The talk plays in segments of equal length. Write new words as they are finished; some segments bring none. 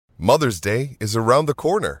Mother's Day is around the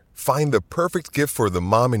corner. Find the perfect gift for the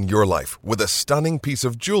mom in your life with a stunning piece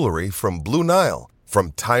of jewelry from Blue Nile.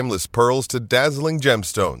 From timeless pearls to dazzling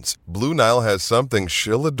gemstones, Blue Nile has something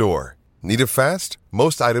she'll adore. Need it fast?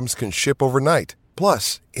 Most items can ship overnight.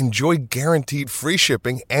 Plus, enjoy guaranteed free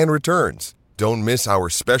shipping and returns. Don't miss our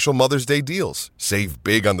special Mother's Day deals. Save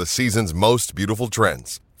big on the season's most beautiful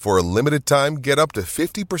trends. For a limited time, get up to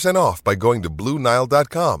 50% off by going to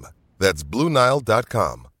BlueNile.com. That's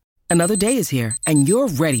BlueNile.com. Another day is here, and you're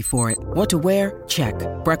ready for it. What to wear? Check.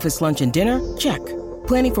 Breakfast, lunch, and dinner? Check.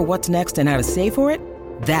 Planning for what's next and how to save for it?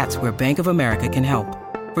 That's where Bank of America can help.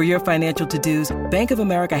 For your financial to-dos, Bank of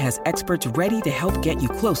America has experts ready to help get you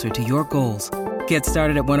closer to your goals. Get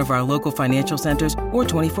started at one of our local financial centers or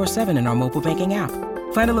 24/7 in our mobile banking app.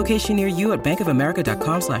 Find a location near you at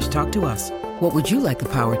bankofamerica.com/talktous. What would you like the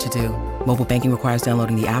power to do? Mobile banking requires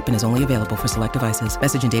downloading the app and is only available for select devices.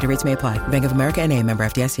 Message and data rates may apply. Bank of America N.A., member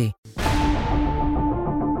FDIC.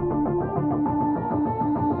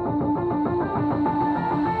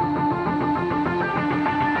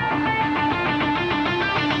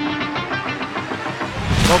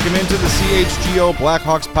 Welcome into the CHGO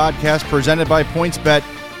Blackhawks podcast presented by PointsBet.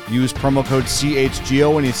 Use promo code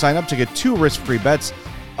CHGO when you sign up to get 2 risk-free bets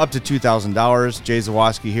up to $2,000. Jay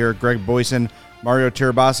Zawaski here, Greg Boyson, Mario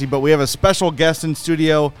Tirabassi. But we have a special guest in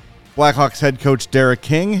studio. Blackhawks head coach Derek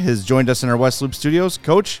King has joined us in our West Loop studios.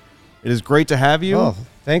 Coach, it is great to have you. Oh,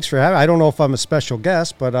 thanks for having me. I don't know if I'm a special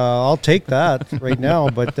guest, but I'll take that right now.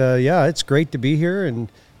 But, yeah, it's great to be here, and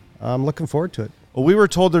I'm looking forward to it. Well, we were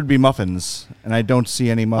told there'd be muffins, and I don't see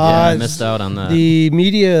any muffins. Yeah, I missed out on that. The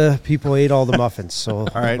media people ate all the muffins. So,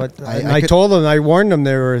 all right. But I told them, I warned them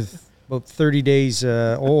they were about 30 days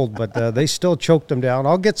old, but they still choked them down.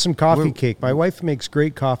 I'll get some coffee cake. My wife makes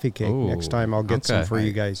great coffee cake. Next time I'll get some for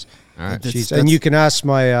you guys. All right. And you can ask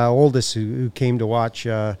my oldest who came to watch. He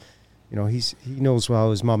knows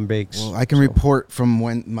how his mom bakes. Well, I can report from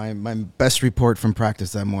when my best report from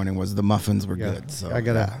practice that morning was the muffins were good. So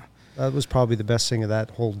that was probably the best thing of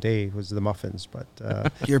that whole day was the muffins. But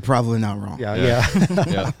you're probably not wrong.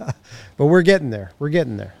 Yeah. But we're getting there.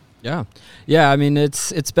 Yeah. I mean,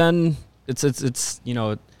 it's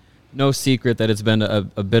no secret that it's been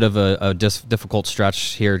a bit of a difficult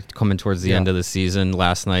stretch here coming towards the end of the season.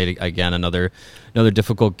 Last night, again, another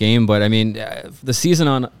difficult game. But I mean, the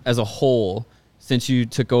season as a whole, since you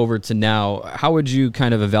took over to now, how would you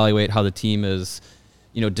kind of evaluate how the team is,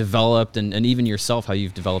 developed and even yourself, how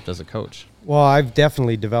you've developed as a coach? Well, I've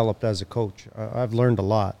definitely developed as a coach. I've learned a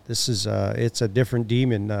lot. This is it's a different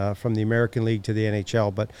demon from the American League to the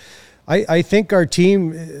NHL. But I think our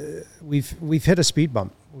team, we've hit a speed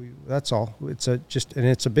bump. That's all. It's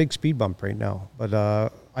a big speed bump right now. But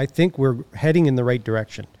I think we're heading in the right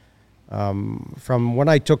direction. From when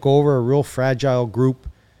I took over, a real fragile group,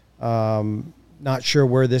 not sure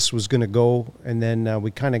where this was going to go, and then we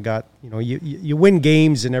kind of got, you win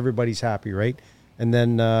games and everybody's happy, right? And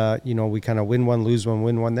then we kind of win one, lose one,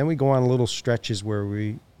 win one. Then we go on little stretches where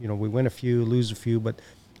we win a few, lose a few, but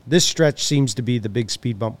this stretch seems to be the big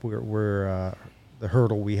speed bump where the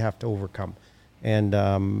hurdle we have to overcome. And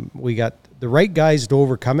we got the right guys to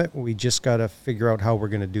overcome it. We just got to figure out how we're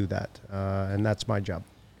going to do that, and that's my job.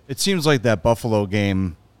 It seems like that Buffalo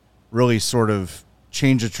game really sort of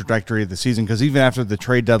changed the trajectory of the season, because even after the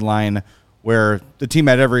trade deadline, where the team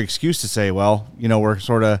had every excuse to say, well,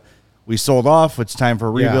 we sold off, it's time for a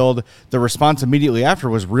rebuild. The response immediately after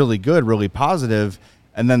was really good, really positive,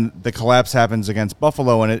 and then the collapse happens against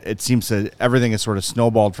Buffalo, and it seems that everything is sort of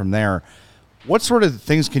snowballed from there. What sort of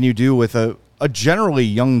things can you do with a generally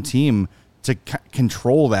young team to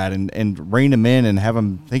control that and rein them in and have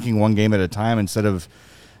them thinking one game at a time instead of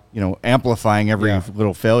amplifying every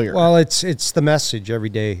little failure? Well, it's the message every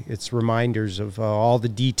day. It's reminders of all the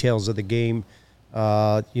details of the game.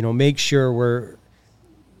 Make sure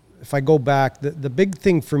if I go back, the big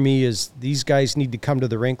thing for me is these guys need to come to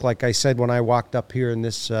the rink. Like I said, when I walked up here in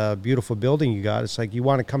this beautiful building you got, it's like you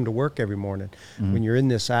want to come to work every morning when you're in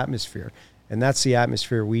this atmosphere. And that's the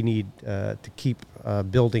atmosphere we need to keep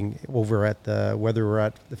building over at whether we're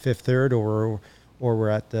at the Fifth Third or we're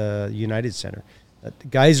at the United Center. The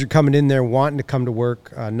guys are coming in there wanting to come to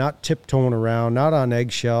work, not tiptoeing around, not on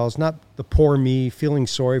eggshells, not the poor me, feeling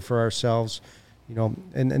sorry for ourselves,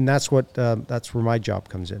 and that's where my job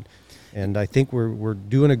comes in. And I think we're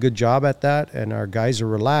doing a good job at that, and our guys are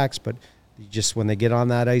relaxed, but just when they get on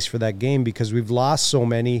that ice for that game, because we've lost so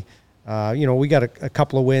many, we got a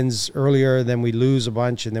couple of wins earlier, then we lose a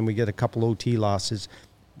bunch, and then we get a couple OT losses.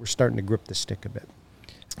 We're starting to grip the stick a bit.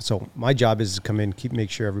 So my job is to come in,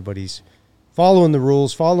 make sure everybody's following the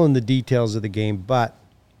rules, following the details of the game, but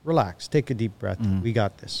relax, take a deep breath. We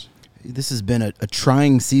got this. This has been a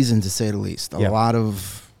trying season, to say the least. A lot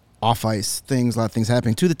of off-ice things, a lot of things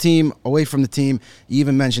happening to the team, away from the team. You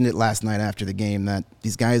even mentioned it last night after the game that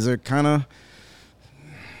these guys are kind of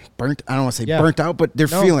burnt. I don't want to say burnt out, but they're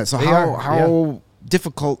feeling it. So how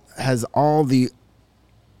difficult has all the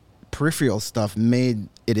peripheral stuff made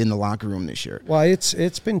it in the locker room this year? Well,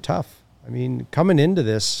 it's been tough. I mean, coming into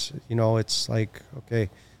this, it's like,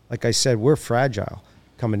 okay, like I said, we're fragile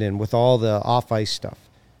coming in with all the off-ice stuff,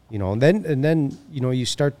 and then you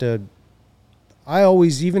start to. I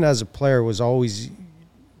always, even as a player, was always,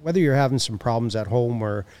 whether you're having some problems at home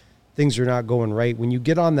or things are not going right, when you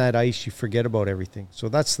get on that ice, you forget about everything. So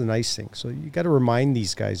that's the nice thing. So you got to remind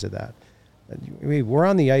these guys of that. We're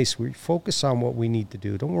on the ice. We focus on what we need to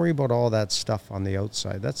do. Don't worry about all that stuff on the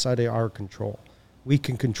outside. That's out of our control. We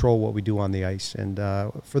can control what we do on the ice. And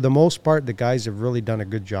for the most part, the guys have really done a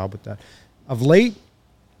good job with that. Of late,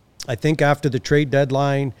 I think after the trade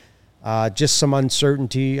deadline, just some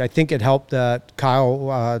uncertainty. I think it helped that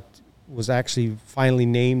Kyle was actually finally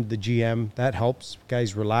named the GM. That helps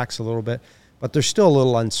guys relax a little bit. But there's still a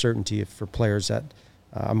little uncertainty for players that,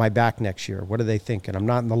 am I back next year? What are they thinking? I'm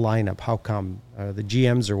not in the lineup. How come? The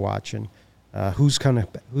GMs are watching. Who's going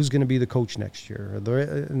to be the coach next year?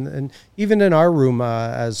 And even in our room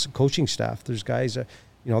as coaching staff, there's guys,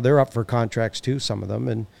 they're up for contracts too, some of them,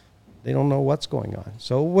 and they don't know what's going on.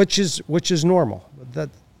 So which is normal.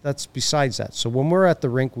 That's besides that. So when we're at the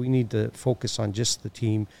rink, we need to focus on just the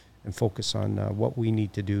team and focus on what we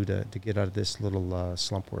need to do to get out of this little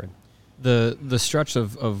slump we're in. The stretch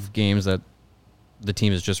of games that the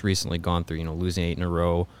team has just recently gone through, losing 8 in a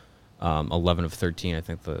row, 11 of 13, I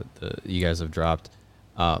think the you guys have dropped.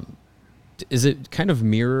 Is it kind of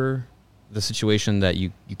mirror the situation that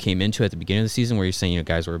you came into at the beginning of the season where you're saying,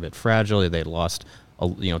 guys were a bit fragile, they lost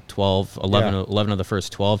 11 of the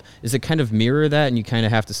first 12. Is it kind of mirror that, and you kind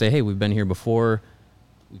of have to say, hey, we've been here before,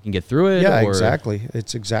 we can get through it? Yeah, exactly.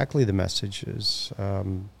 It's exactly the message is,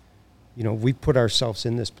 we put ourselves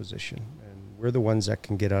in this position, and we're the ones that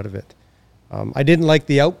can get out of it. I didn't like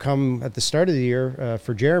the outcome at the start of the year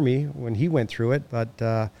for Jeremy when he went through it, but,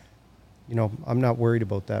 I'm not worried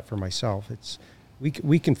about that for myself.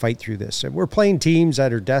 We can fight through this. We're playing teams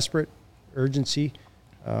that are desperate, urgency,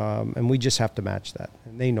 and we just have to match that,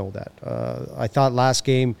 and they know that. I thought last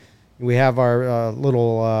game we have our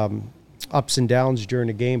little ups and downs during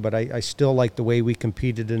the game, but I still like the way we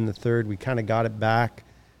competed in the third. We kind of got it back,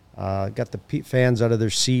 got the fans out of their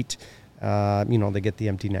seat. They get the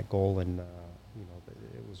empty net goal, and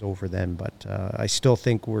it was over then. But I still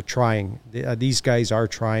think we're trying. These guys are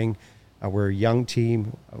trying. We're a young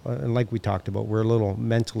team, and like we talked about, we're a little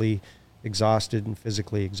mentally exhausted and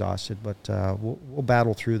physically exhausted, but we'll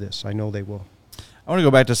battle through this. I know they will. I want to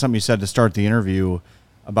go back to something you said to start the interview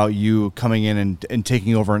about you coming in and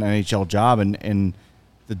taking over an NHL job and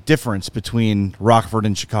the difference between Rockford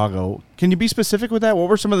and Chicago. Can you be specific with that? What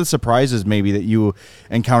were some of the surprises maybe that you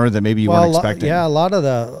encountered that maybe you weren't expecting? A lot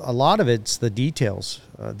of it's the details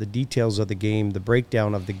of the game, the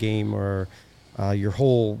breakdown of the game, or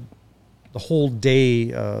the whole day,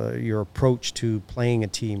 your approach to playing a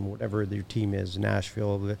team, whatever your team is,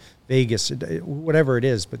 Nashville, Vegas, whatever it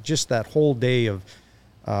is, but just that whole day of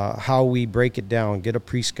how we break it down, get a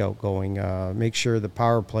pre-scout going, make sure the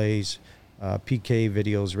power plays, PK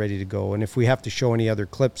videos ready to go. And if we have to show any other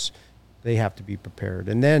clips, they have to be prepared.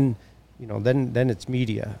 And then, then it's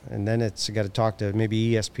media, and then it's got to talk to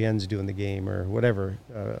maybe ESPN's doing the game or whatever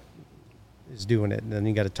is doing it. And then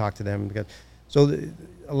you got to talk to them. So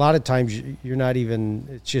a lot of times you're not even,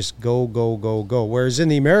 it's just go, go, go, go. Whereas in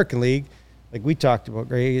the American League, like we talked about,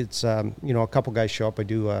 Ray, it's, a couple guys show up. I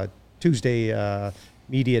do a Tuesday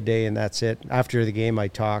media day, and that's it. After the game, I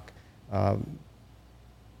talk.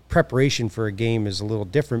 Preparation for a game is a little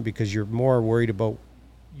different because you're more worried about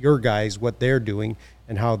your guys, what they're doing,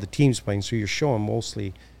 and how the team's playing. So you're showing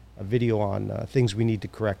mostly a video on things we need to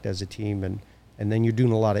correct as a team, and then you're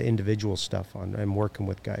doing a lot of individual stuff on and working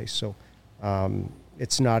with guys. So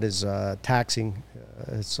it's not as taxing.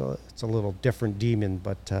 It's a little different demon,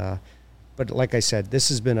 but like I said, this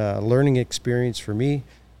has been a learning experience for me.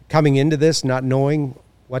 Coming into this, not knowing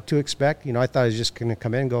what to expect. I thought I was just going to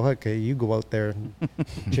come in and go, okay, you go out there and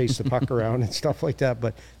chase the puck around and stuff like that.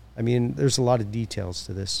 But, I mean, there's a lot of details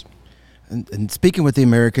to this. And speaking with the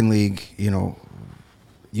American League,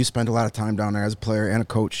 you spend a lot of time down there as a player and a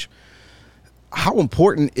coach. How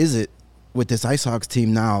important is it with this IceHogs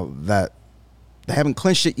team now that they haven't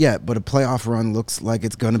clinched it yet, but a playoff run looks like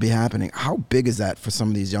it's going to be happening. How big is that for some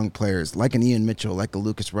of these young players, like an Ian Mitchell, like a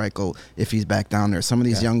Lucas Reichel, if he's back down there? Some of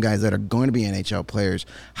these young guys that are going to be NHL players,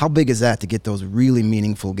 how big is that to get those really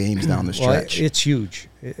meaningful games down the stretch? Well, it's huge.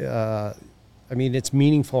 It's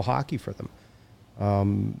meaningful hockey for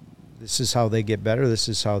them. This is how they get better. This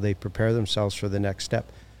is how they prepare themselves for the next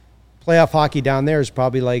step. Playoff hockey down there is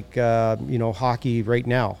probably like, hockey right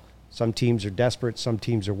now. Some teams are desperate. Some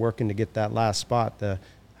teams are working to get that last spot,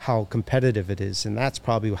 how competitive it is. And that's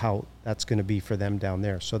probably how that's going to be for them down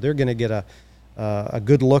there. So they're going to get a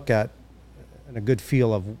good look at and a good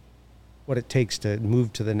feel of what it takes to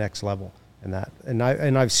move to the next level. And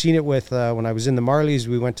I've seen it with, when I was in the Marlies,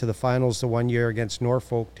 we went to the finals the one year against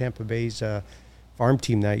Norfolk, Tampa Bay's farm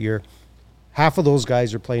team that year. Half of those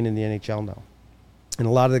guys are playing in the NHL now. And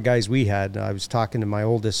a lot of the guys we had, I was talking to my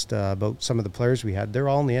oldest about some of the players we had, they're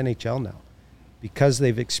all in the NHL now. Because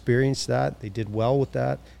they've experienced that, they did well with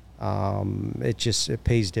that, it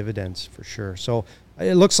pays dividends for sure. So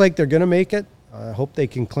it looks like they're going to make it. I hope they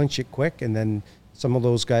can clinch it quick, and then some of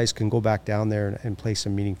those guys can go back down there and play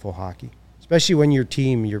some meaningful hockey. Especially when your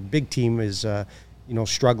big team is,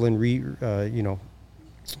 struggling,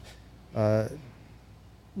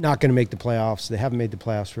 not going to make the playoffs. They haven't made the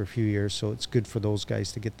playoffs for a few years, so it's good for those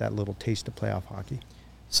guys to get that little taste of playoff hockey.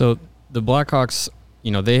 So the Blackhawks,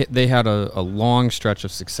 they had a long stretch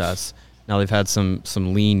of success. Now they've had some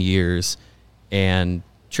lean years, and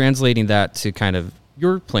translating that to kind of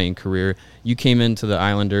your playing career, you came into the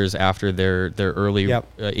Islanders after their early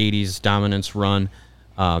 80s dominance run.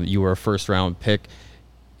 You were a first-round pick,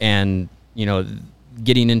 and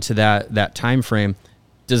getting into that time frame.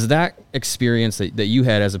 Does that experience that you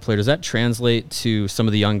had as a player, does that translate to some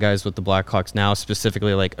of the young guys with the Blackhawks now,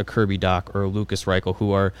 specifically like a Kirby Dach or a Lucas Reichel,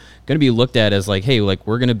 who are going to be looked at as like, hey, like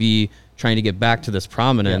we're going to be trying to get back to this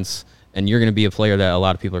prominence, and you're going to be a player that a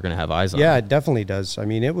lot of people are going to have eyes on? Yeah, it definitely does. I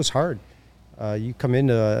mean, it was hard. You come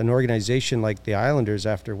into an organization like the Islanders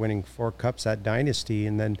after winning 4 cups, that dynasty,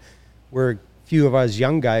 and then we're a few of us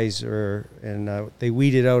young guys, they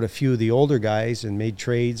weeded out a few of the older guys and made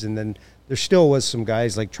trades, and then there still was some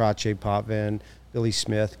guys like Trottier, Potvin, Billy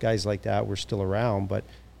Smith, guys like that were still around, but,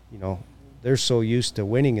 they're so used to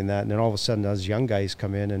winning in that, and then all of a sudden those young guys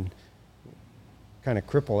come in and kind of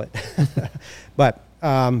cripple it. But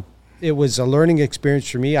it was a learning experience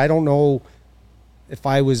for me. I don't know if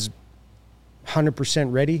I was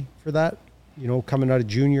 100% ready for that, coming out of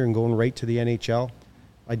junior and going right to the NHL.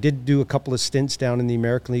 I did do a couple of stints down in the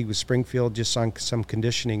American League with Springfield, just on some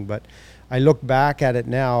conditioning, but I look back at it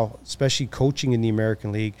now, especially coaching in the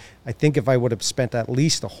American League. I think if I would have spent at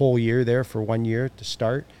least a whole year there for 1 year to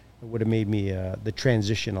start, it would have made me the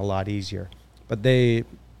transition a lot easier. But Terry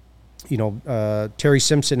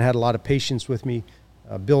Simpson had a lot of patience with me.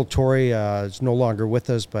 Bill Torrey is no longer with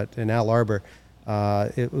us, but in Al Arbor,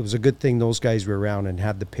 it was a good thing those guys were around and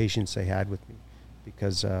had the patience they had with me,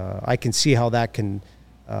 because I can see how that can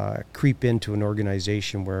creep into an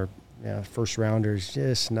organization where first rounders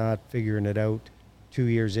just not figuring it out, 2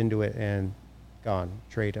 years into it and gone,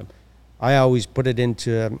 trade him. I always put it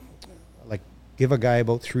into give a guy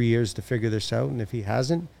about 3 years to figure this out, and if he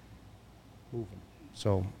hasn't, move him.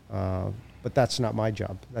 So, but that's not my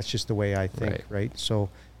job. That's just the way I think, right? So,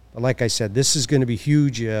 but like I said, this is going to be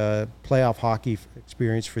huge playoff hockey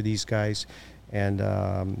experience for these guys, and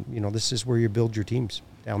this is where you build your teams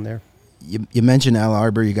down there. You mentioned Al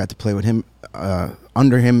Arbor. You got to play with him,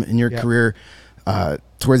 under him in your career.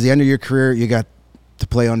 Towards the end of your career, you got to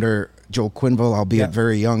play under Joel Quenneville, albeit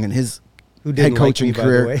very young in his head coaching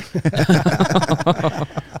career. By the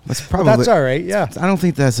way. That's all right. Yeah, I don't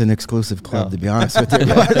think that's an exclusive club, to be honest with you.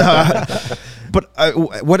 But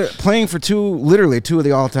playing for literally two of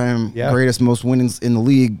the all-time greatest, most winnings in the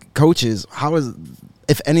league coaches, how is,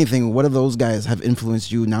 if anything, what of those guys have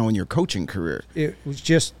influenced you now in your coaching career? It was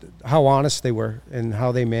just how honest they were and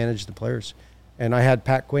how they managed the players. And I had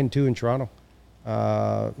Pat Quinn, too, in Toronto,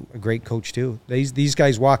 a great coach, too. These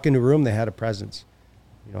guys walk in the room, they had a presence.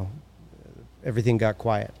 Everything got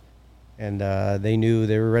quiet. And they knew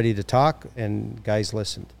they were ready to talk, and guys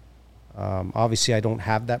listened. Obviously, I don't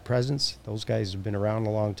have that presence. Those guys have been around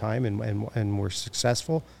a long time and were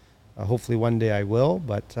successful. Hopefully one day I will,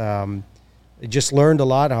 but I just learned a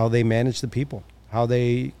lot how they managed the people, how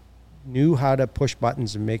they knew how to push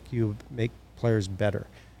buttons and make players better,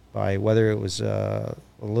 by whether it was a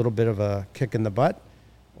little bit of a kick in the butt,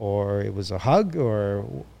 or it was a hug, or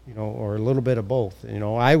a little bit of both.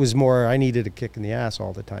 I needed a kick in the ass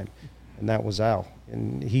all the time, and that was Al,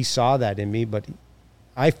 and he saw that in me, but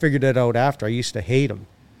I figured it out after. I used to hate him.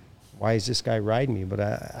 why is this guy riding me? But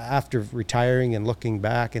after retiring and looking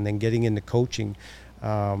back and then getting into coaching,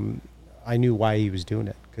 I knew why he was doing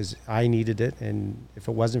it, because I needed it. And if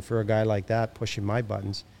it wasn't for a guy like that pushing my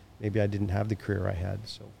buttons, maybe I didn't have the career I had.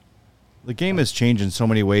 So the game has changed in so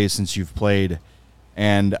many ways since you've played.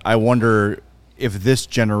 And I wonder if this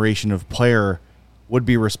generation of player would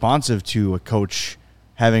be responsive to a coach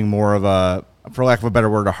having more of a, for lack of a better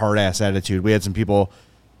word, a hard-ass attitude. We had some people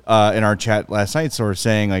in our chat last night sort of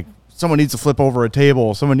saying, like, someone needs to flip over a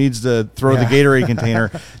table, someone needs to throw the Gatorade container.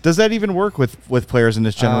 Does that even work with players in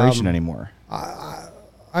this generation anymore?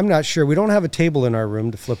 I'm not sure. We don't have a table in our room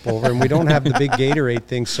to flip over, and we don't have the big Gatorade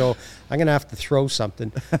thing, so I'm going to have to throw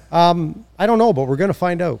something. I don't know, but we're going to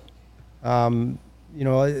find out. I've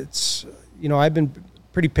been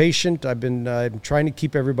pretty patient. I'm trying to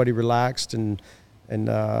keep everybody relaxed, and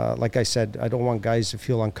like I said, I don't want guys to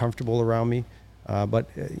feel uncomfortable around me. But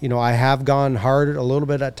I have gone hard a little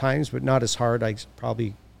bit at times, but not as hard I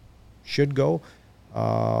probably should go.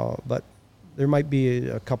 But there might be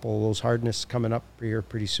a couple of those hardness coming up here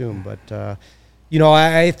pretty soon. But,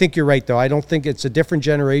 I think you're right, though. I don't think it's a different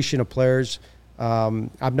generation of players. I'm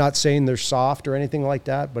not saying they're soft or anything like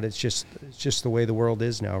that, but it's just the way the world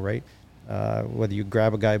is now, right? Whether you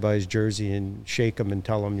grab a guy by his jersey and shake him and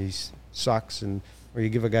tell him he sucks, or you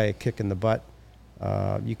give a guy a kick in the butt,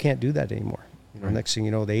 you can't do that anymore. Right. Next thing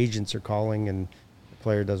you know, the agents are calling and the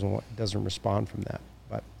player doesn't respond from that.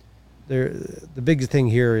 But the big thing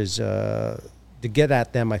here is to get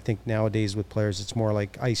at them. I think nowadays with players, it's more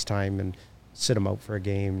like ice time and sit them out for a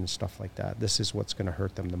game and stuff like that. This is what's going to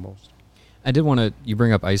hurt them the most. I did want to, you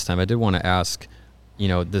bring up ice time. I did want to ask,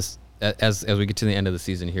 this as we get to the end of the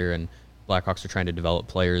season here and Blackhawks are trying to develop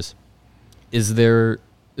players, is there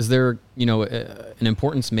an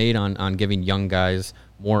importance made on giving young guys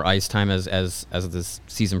more ice time as this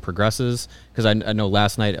season progresses? Because I know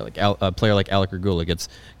last night, like a player like Alec Regula gets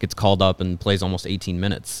called up and plays almost 18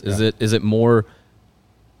 minutes. Is it more?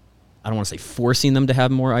 I don't want to say forcing them to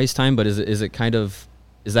have more ice time, but is it kind of,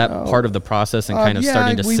 is that part of the process and kind of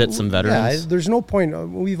starting to sit some veterans? Yeah, there's no point.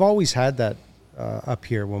 We've always had that up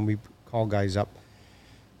here when we call guys up.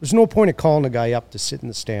 There's no point of calling a guy up to sit in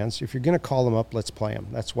the stands. If you're going to call him up, let's play him.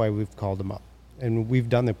 That's why we've called him up, and we've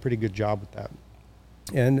done a pretty good job with that.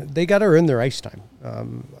 And they got to earn their ice time.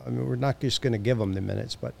 We're not just going to give them the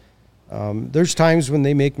minutes, but there's times when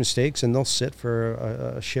they make mistakes and they'll sit for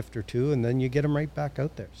a shift or two, and then you get them right back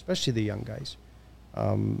out there, especially the young guys.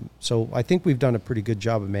 So I think we've done a pretty good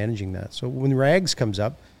job of managing that. So when Rags comes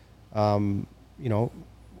up,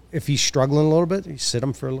 if he's struggling a little bit, you sit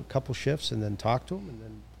him for a couple shifts and then talk to him and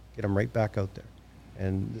then get him right back out there.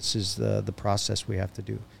 And this is the process we have to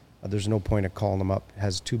do. There's no point of calling him up,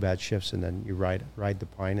 has 2 bad shifts, and then you ride the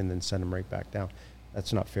pine and then send him right back down.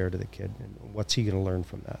 That's not fair to the kid. And what's he going to learn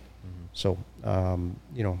from that? Mm-hmm. So,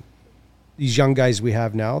 these young guys we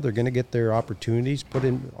have now, they're going to get their opportunities.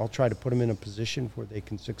 I'll try to put them in a position where they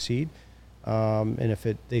can succeed. And if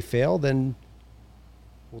they fail, then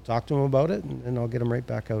we'll talk to them about it, and I'll get them right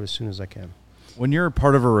back out as soon as I can. When you're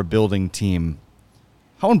part of a rebuilding team,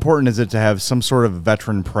 how important is it to have some sort of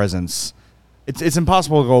veteran presence? It's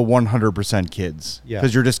impossible to go 100% kids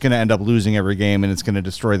because you're just going to end up losing every game, and it's going to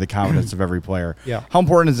destroy the confidence of every player. Yeah. How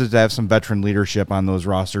important is it to have some veteran leadership on those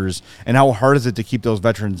rosters, and how hard is it to keep those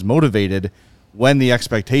veterans motivated when the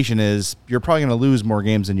expectation is you're probably going to lose more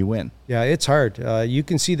games than you win? Yeah, it's hard. You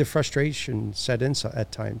can see the frustration set in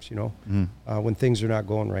at times, when things are not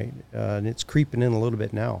going right, and it's creeping in a little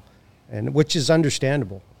bit now, and which is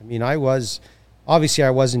understandable. I mean, I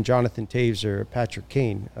wasn't Jonathan Toews or Patrick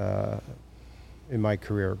Kane in my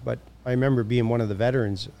career, but I remember being one of the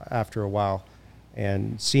veterans after a while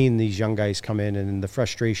and seeing these young guys come in and the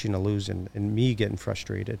frustration of losing and me getting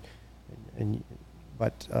frustrated.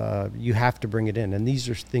 But you have to bring it in, and these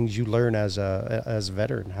are things you learn as a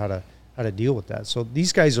veteran how to deal with that. So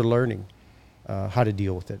these guys are learning how to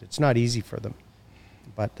deal with it. It's not easy for them,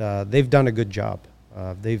 but they've done a good job.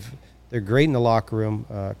 They're great in the locker room.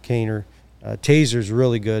 Kaner. Taser's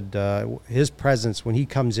really good. His presence, when he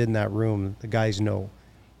comes in that room, the guys know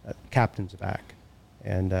captain's back.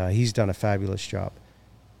 And he's done a fabulous job.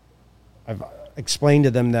 I've explained to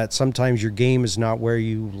them that sometimes your game is not where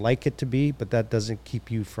you like it to be, but that doesn't keep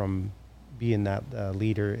you from being that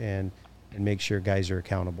leader and make sure guys are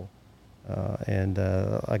accountable.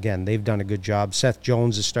 Again, they've done a good job. Seth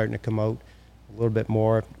Jones is starting to come out a little bit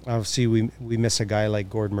more. Obviously, we miss a guy like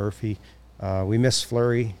Gord Murphy. We miss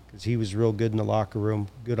Fleury because he was real good in the locker room,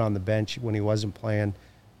 good on the bench when he wasn't playing.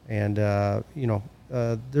 And,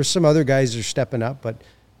 there's some other guys that are stepping up, but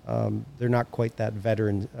they're not quite that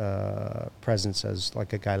veteran presence as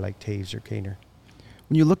like a guy like Toews or Kaner.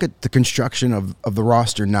 when you look at the construction of the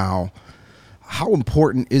roster now, how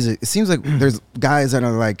important is it? It seems like there's guys that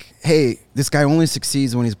are like, hey, this guy only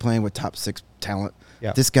succeeds when he's playing with top 6 talent.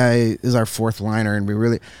 Yeah. This guy is our fourth liner,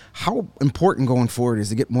 and how important going forward is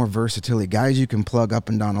to get more versatility, guys you can plug up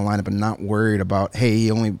and down the lineup and not worried about, hey,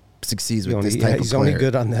 he only succeeds with this type of player. He's only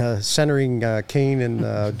good on the centering Kane and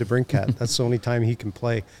DeBrincat. That's the only time he can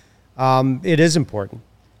play. It is important,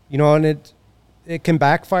 and it can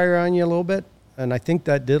backfire on you a little bit, and I think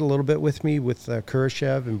that did a little bit with me with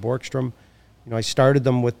Kurashev and Borgstrom. I started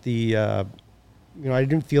them with the, I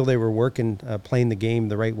didn't feel they were working, playing the game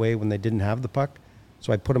the right way when they didn't have the puck.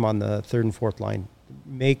 So I put them on the third and fourth line,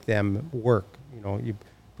 make them work. You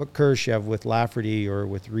put Kurashev with Lafferty or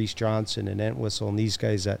with Reese Johnson and Entwistle and these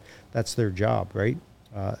guys, that's their job, right?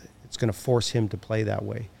 It's going to force him to play that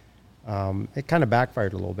way. It kind of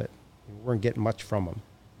backfired a little bit. We weren't getting much from him.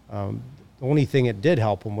 The only thing it did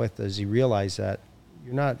help him with is he realized that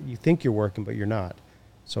you think you're working, but you're not.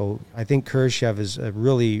 So I think Kurashev has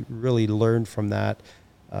really, really learned from that.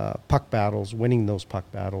 Puck battles, winning those puck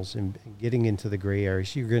battles and getting into the gray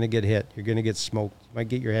areas. You're going to get hit. You're going to get smoked. You might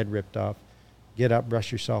get your head ripped off. Get up,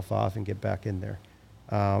 brush yourself off, and get back in there.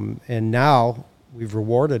 And now we've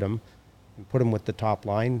rewarded him and put him with the top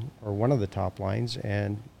line or one of the top lines,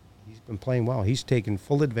 and he's been playing well. He's taken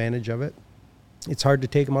full advantage of it. It's hard to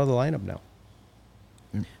take him out of the lineup now.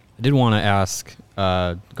 I did want to ask,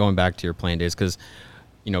 going back to your playing days, because,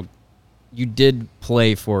 you did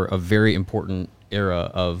play for a very important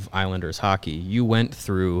era of Islanders hockey. You went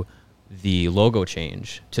through the logo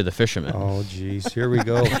change to the Fisherman. Oh, geez, here we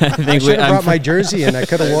go. I should have brought my jersey, and I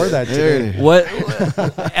could have wore that today. What,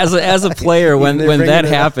 as a player, when that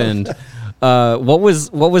happened, what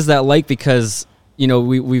was that like? Because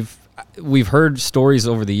we've heard stories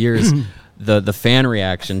over the years, the fan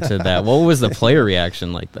reaction to that. What was the player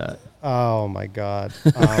reaction like that? Oh my God!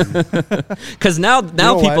 Because now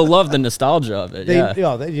people love the nostalgia of it.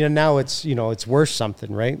 Now it's worth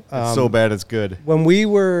something, right? It's so bad it's good. When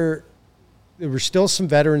there were still some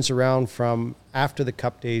veterans around from after the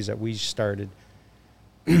Cup days that we started,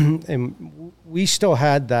 and we still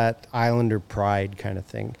had that Islander pride kind of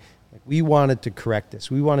thing. Like, we wanted to correct this.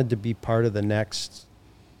 We wanted to be part of the next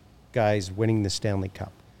guys winning the Stanley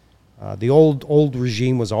Cup. The old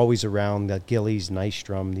regime was always around, that Gillies,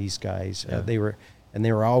 Nystrom, these guys.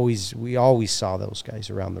 We always saw those guys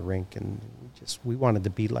around the rink, and we wanted to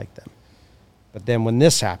be like them. But then when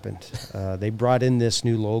this happened, they brought in this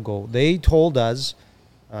new logo. They told us,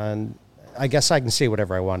 and I guess I can say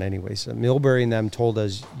whatever I want anyways. Milbury and them told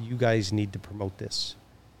us, you guys need to promote this,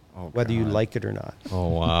 whether you like it or not. Oh,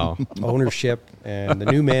 wow. Ownership and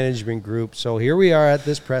the new management group. So here we are at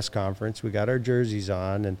this press conference. We got our jerseys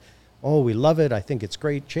on, and we love it. I think it's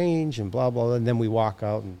great change and blah, blah, blah. And then we walk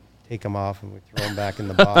out and take them off and we throw them back in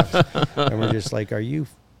the box. And we're just like, are you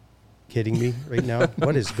kidding me right now?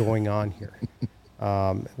 What is going on here?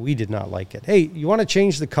 We did not like it. Hey, you want to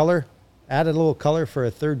change the color? Add a little color for a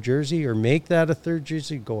third jersey or make that a third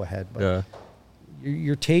jersey? Go ahead. But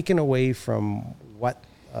you're taking away from what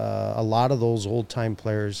a lot of those old-time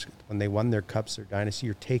players, when they won their cups, their dynasty,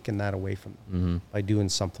 you're taking that away from them by doing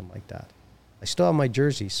something like that. I still have my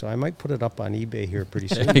jersey, so I might put it up on eBay here pretty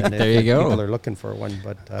soon. There you go. People are looking for one,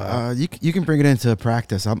 but you can bring it into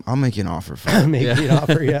practice. I'll make you an offer for it. Make me an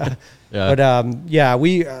offer, yeah. But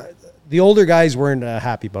we the older guys weren't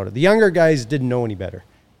happy about it. The younger guys didn't know any better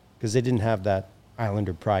because they didn't have that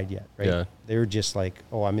Islander pride yet, right? Yeah. They were just like,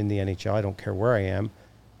 I'm in the NHL. I don't care where I am.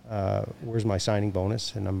 Where's my signing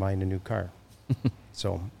bonus? And I'm buying a new car.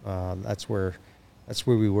 So that's where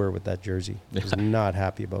we were with that jersey. I was not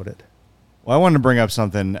happy about it. Well, I wanted to bring up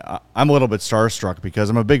something. I'm a little bit starstruck because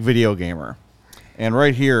I'm a big video gamer. And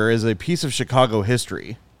right here is a piece of Chicago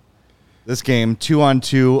history. This game,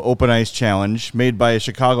 2-on-2 Open Ice Challenge, made by a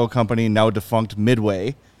Chicago company now defunct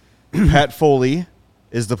Midway. Pat Foley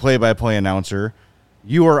is the play-by-play announcer.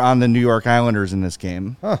 You are on the New York Islanders in this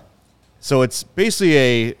game. Huh. So it's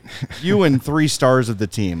basically you and 3 stars of the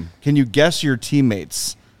team. Can you guess your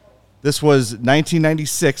teammates? This was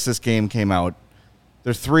 1996 this game came out. There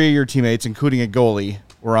are 3 of your teammates, including a goalie,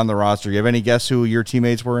 were on the roster. You have any guess who your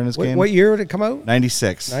teammates were in this game? What year did it come out?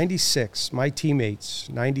 96. 96. My teammates.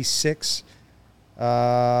 96.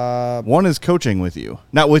 One is coaching with you.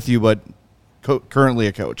 Not with you, but currently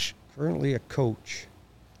a coach. Currently a coach.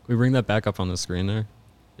 Can we bring that back up on the screen there?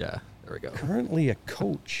 Yeah, there we go. Currently a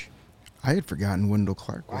coach. I had forgotten Wendell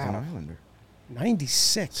Clark was an Islander.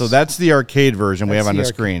 96. So that's the arcade version we have on the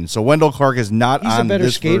screen. So Wendell Clark is not on this version.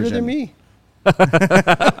 He's a better skater than me.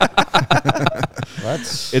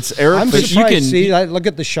 It's Eric. I'm surprised. See, look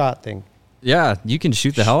at the shot thing. Yeah, you can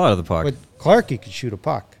shoot the hell out of the puck. But Clark, he could shoot a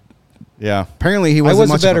puck. Yeah. Apparently, he I wasn't was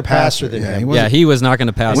a much better of a passer passer than yeah, him. He was not going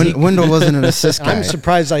to pass. Wendell wasn't an assist guy. I'm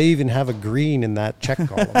surprised I even have a green in that check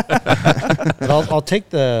column. But I'll take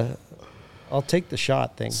the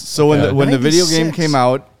shot thing. So when the video game 96. came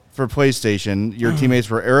out for PlayStation, your teammates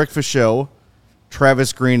were Eric Fichot,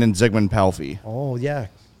 Travis Green, and Zygmunt Palffy. Oh yeah,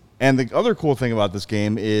 And the other cool thing about this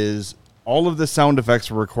game is all of the sound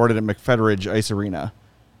effects were recorded at McFetridge Ice Arena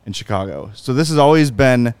in Chicago. So this has always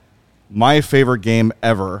been my favorite game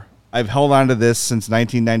ever. I've held on to this since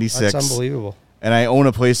 1996. that's unbelievable. And I own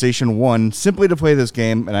a PlayStation 1 simply to play this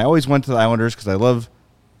game. And I always went to the Islanders because I love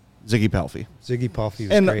Ziggy Palffy. Ziggy Palffy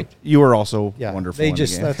was And great. you were also Yeah, wonderful they in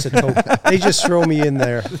just the game. that's a token. They just throw me in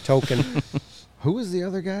there token. Who was the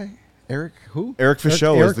other guy? Eric who? Eric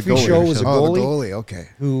Fichot was Eric the goalie. Fichot was a Oh, the goalie. goalie. Okay.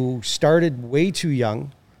 Who started way too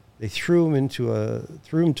young. They threw him to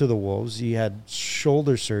the Wolves. He had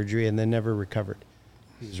shoulder surgery and then never recovered.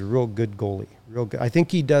 He's a real good goalie. Real good. I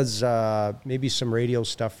think he does maybe some radio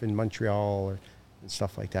stuff in Montreal and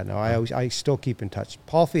stuff like that. Now I still keep in touch.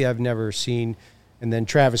 Palffy I've never seen, and then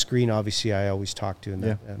Travis Green obviously I always talk to. And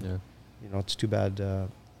Yeah. You know, it's too bad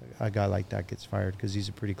a guy like that gets fired because he's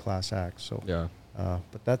a pretty class act. So Yeah.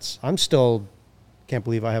 but I'm still can't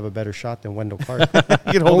believe I have a better shot than Wendell Clark. You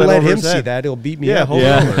can Don't hold that let over him his see head. that. He'll beat me Yeah, up. hold it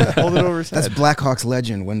over. Hold it over his That's head. Blackhawks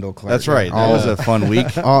legend Wendell Clark. That's right. That was a fun week.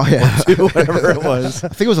 Oh yeah. Whatever it was. I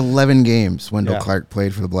think it was 11 games Wendell Yeah. Clark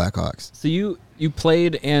played for the Blackhawks. So you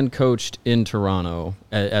played and coached in Toronto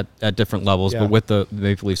at different levels, Yeah. but with the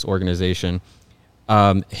Maple Leafs organization.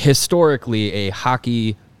 Historically, a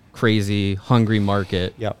hockey crazy, hungry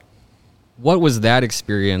market. Yep. What was that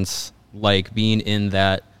experience like being in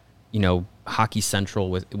that, Hockey Central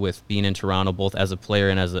with being in Toronto, both as a player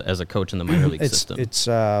and as a coach in the minor league system? It's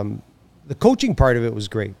the coaching part of it was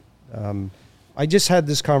great. I just had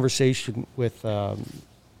this conversation with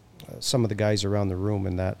some of the guys around the room,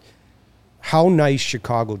 and that how nice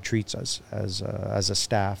Chicago treats us as a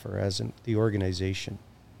staff or as the organization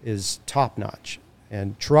is top notch.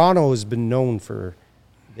 And Toronto has been known for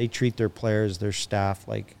they treat their players, their staff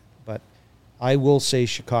but I will say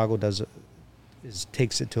Chicago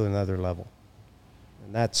takes it to another level.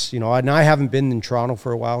 And that's, and I haven't been in Toronto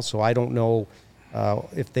for a while, so I don't know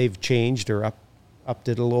if they've changed or upped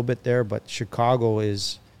it a little bit there, but Chicago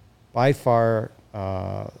is by far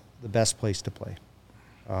the best place to play.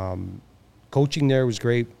 Coaching there was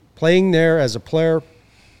great. Playing there as a player,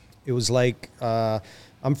 it was like,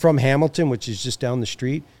 I'm from Hamilton, which is just down the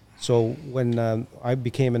street. So when I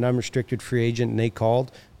became an unrestricted free agent and they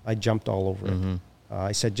called, I jumped all over it.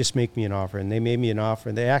 I said, just make me an offer. And they made me an offer.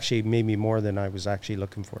 And they actually made me more than I was actually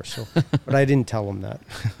looking for. So, but I didn't tell them that.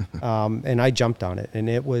 And I jumped on it. And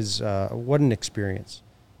it was, what an experience.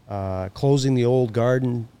 Closing the old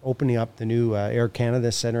garden, opening up the new Air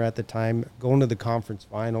Canada Center at the time, going to the conference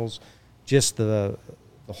finals, just the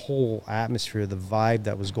whole atmosphere, the vibe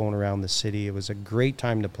that was going around the city. It was a great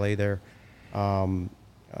time to play there.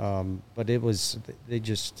 But it was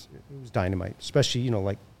dynamite, especially,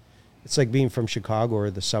 it's like being from Chicago or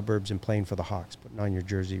the suburbs and playing for the Hawks, putting on your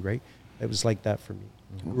jersey, right? It was like that for me.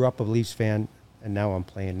 Grew up a Leafs fan, and now I'm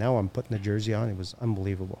playing. Now I'm putting the jersey on. It was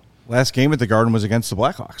unbelievable. Last game at the Garden was against the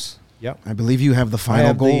Blackhawks. Yep. I believe you have the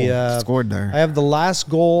final goal scored there. I have the last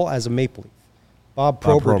goal as a Maple Leaf. Bob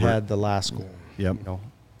Probert had the last goal. Yep. It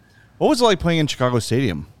What was it like playing in Chicago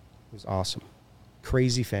Stadium? was awesome.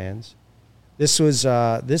 Crazy fans. This is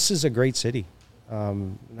a great city.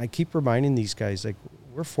 And I keep reminding these guys,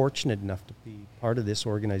 we're fortunate enough to be part of this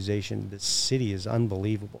organization. This city is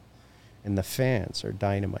unbelievable. And the fans are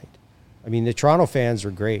dynamite. I mean, the Toronto fans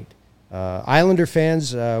are great. Islander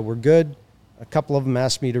fans were good. A couple of them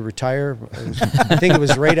asked me to retire. I think it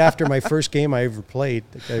was right after my first game I ever played.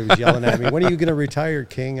 The guy was yelling at me, "When are you going to retire,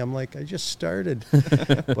 King?" I'm like, I just started.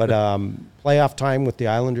 But playoff time with the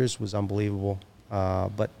Islanders was unbelievable.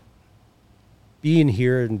 But being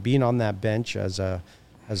here and being on that bench as a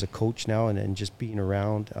coach now and just being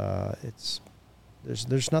around,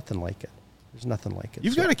 there's nothing like it. There's nothing like it.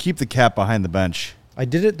 You've got to keep the cap behind the bench. I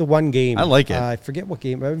did it the one game. I like it. I forget what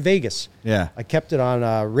game. Vegas. Yeah. I kept it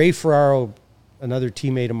on. Ray Ferraro, another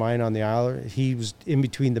teammate of mine on the Islanders, he was in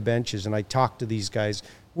between the benches, and I talked to these guys.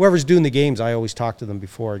 Whoever's doing the games, I always talk to them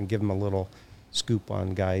before and give them a little scoop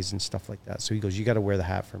on guys and stuff like that. So he goes, "You got to wear the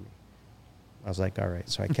hat for me." I was like, "All right."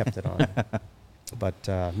 So I kept it on.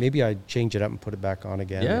 But maybe I'd change it up and put it back on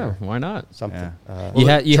again. Yeah, or why not? something. You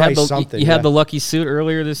had try the lucky suit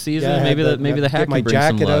earlier this season. Yeah, maybe the hat get my can bring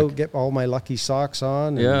some jacket luck. out, get all my lucky socks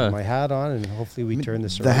on, and my hat on, and hopefully we turn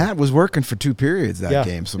this around. The hat was working for 2 periods that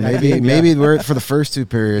game, so Yeah. maybe we're for the first 2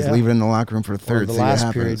 periods, Yeah. leave it in the locker room for the Or third. the see what last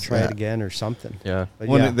happens. period, try Yeah. it again or something. Yeah.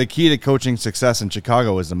 But The key to coaching success in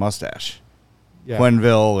Chicago is the mustache. yeah.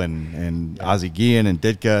 Quenneville and Ozzie Guillen and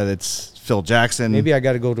Ditka. That's Phil Jackson. Maybe I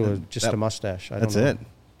got to go to just a mustache. I don't That's know. it.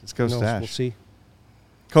 Just go Who knows? stash. We'll see.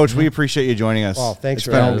 Coach, we appreciate you joining us. Oh, thanks It's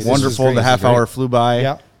for been having me. This wonderful. was The great. half This was hour great. flew by.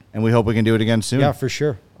 Yeah. And we hope we can do it again soon. Yeah, for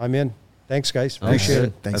sure. I'm in. Thanks, guys. Appreciate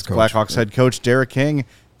it. Thanks, That's Coach. Blackhawks head coach Derek King.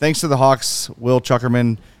 Thanks to the Hawks, Will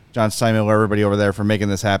Chuckerman, John Steinmiller, everybody over there for making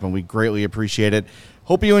this happen. We greatly appreciate it.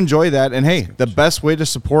 Hope you enjoy that. And hey, the best way to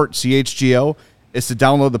support CHGO is to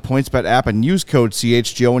download the PointsBet app and use code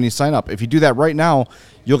CHGO when you sign up. If you do that right now,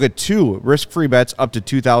 you'll get 2 risk-free bets up to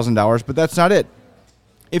 $2,000, but that's not it.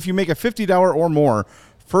 If you make a $50 or more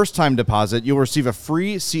first-time deposit, you'll receive a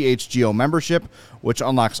free CHGO membership, which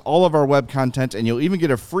unlocks all of our web content, and you'll even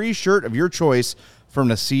get a free shirt of your choice from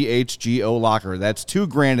the CHGO locker. That's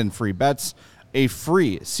 $2,000 in free bets, a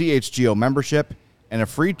free CHGO membership, and a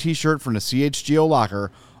free t-shirt from the CHGO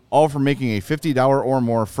locker, all for making a $50 or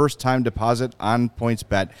more first-time deposit on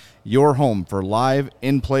PointsBet. Your home for live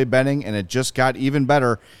in-play betting, and it just got even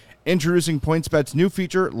better. Introducing PointsBet's new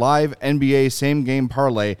feature, Live NBA Same Game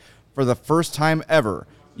Parlay. For the first time ever,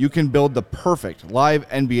 you can build the perfect live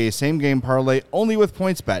NBA Same Game Parlay only with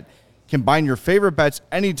PointsBet. Combine your favorite bets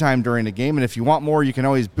anytime during the game, and if you want more, you can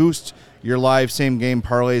always boost your live Same Game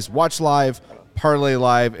Parlays. Watch live, parlay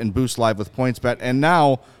live, and boost live with PointsBet. And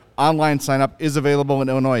now, online sign-up is available in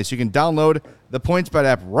Illinois, so you can download the PointsBet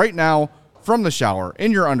app right now from the shower,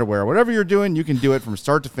 in your underwear. Whatever you're doing, you can do it from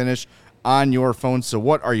start to finish on your phone. So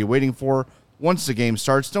what are you waiting for? Once the game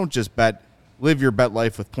starts, don't just bet. Live your bet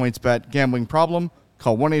life with PointsBet. Gambling problem?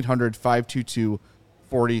 Call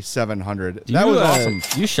 1-800-522-4700. That was awesome.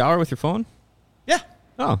 You shower with your phone? Yeah.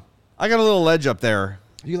 Oh. I got a little ledge up there.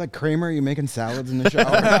 You like Kramer? You making salads in the shower?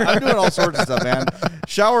 I'm doing all sorts of stuff, man.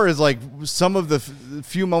 Shower is like some of the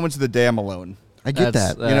few moments of the day I'm alone. I get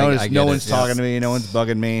That's- that. You know, I just get no it, one's yes. talking to me. No one's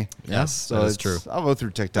bugging me. Yes, So that is it's- true. I'll go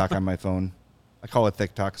through TikTok on my phone. I call it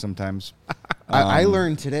TikTok sometimes. I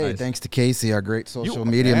learned today, nice. thanks to Casey, our great social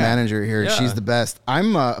media manager here. Yeah. She's the best.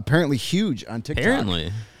 I'm apparently huge on TikTok.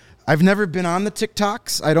 Apparently. I've never been on the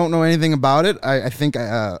TikToks. I don't know anything about it. I think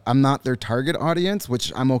I'm not their target audience,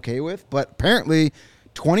 which I'm okay with. But apparently,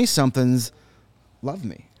 20-somethings love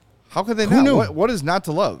me. How could they Who not? knew? What is not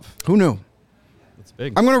to love? Who knew? That's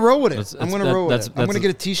big. I'm going to roll with it. That's- I'm going to that- roll with that's- it. I'm going to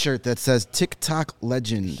that's get a T-shirt that says TikTok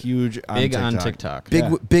legend. Huge on big TikTok. on TikTok. Big,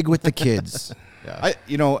 Yeah. big with the kids.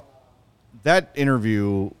 That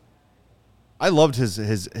interview, I loved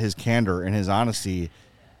his candor and his honesty,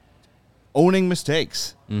 owning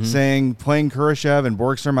mistakes, saying playing Kurashev and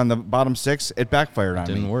Borgstrom on the bottom 6, it backfired on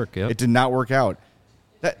me. Didn't work, yep. It did not work out.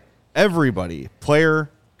 That everybody, player,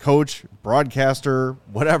 coach, broadcaster,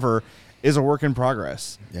 whatever, is a work in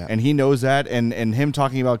progress. Yeah. And he knows that, and him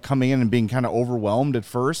talking about coming in and being kind of overwhelmed at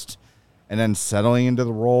first and then settling into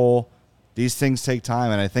the role, these things take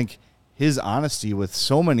time, and I think his honesty with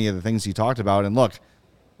so many of the things he talked about, and look,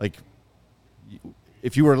 like,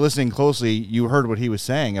 if you were listening closely, you heard what he was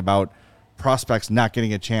saying about prospects not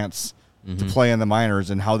getting a chance to play in the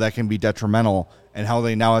minors and how that can be detrimental and how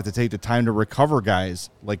they now have to take the time to recover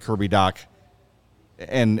guys like Kirby Doc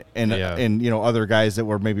and other guys that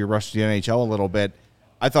were maybe rushed to the NHL a little bit.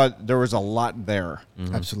 I thought there was a lot there.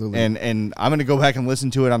 Absolutely. And I'm going to go back and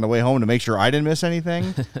listen to it on the way home to make sure I didn't miss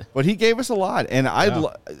anything. But he gave us a lot. And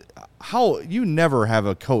how you never have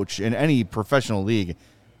a coach in any professional league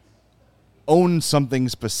own something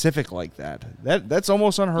specific like that. That's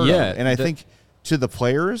almost unheard Yeah, of. And I think to the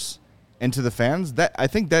players and to the fans, that I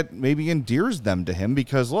think that maybe endears them to him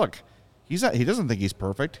because look, he doesn't think he's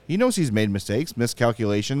perfect. He knows he's made mistakes,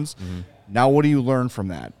 miscalculations. Now what do you learn from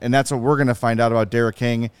that? And that's what we're going to find out about Derek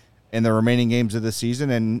King in the remaining games of the season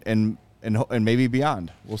and maybe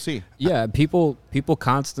beyond. We'll see. Yeah, people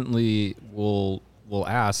constantly will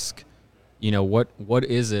ask, what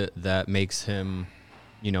is it that makes him,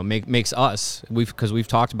 makes us, because we've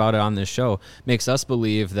talked about it on this show, makes us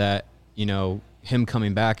believe that, him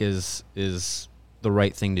coming back is the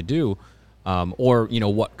right thing to do, or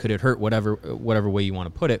what could it hurt, whatever way you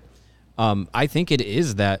want to put it. I think it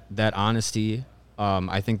is that honesty.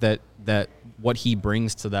 I think that what he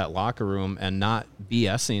brings to that locker room and not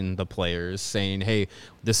BSing the players, saying, hey,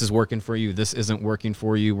 this is working for you, this isn't working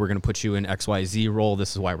for you, we're going to put you in XYZ role,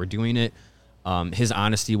 this is why we're doing it. His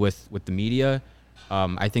honesty with the media,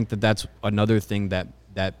 I think that's another thing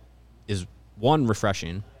that is one,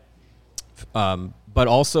 refreshing, but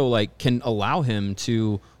also like can allow him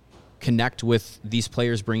to connect with these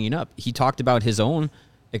players bringing up. He talked about his own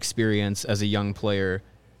experience as a young player,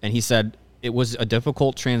 and he said it was a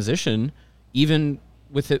difficult transition, even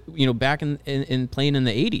with it, back in playing in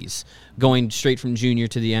the 80s, going straight from junior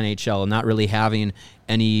to the NHL and not really having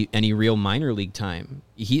any real minor league time.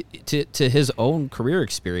 To his own career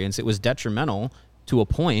experience, it was detrimental to a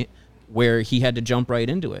point where he had to jump right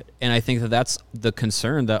into it. And I think that that's the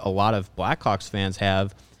concern that a lot of Blackhawks fans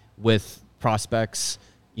have with prospects,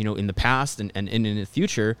 in the past and in the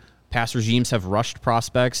future. Past regimes have rushed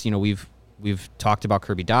prospects. We've talked about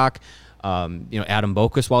Kirby Dach. Adam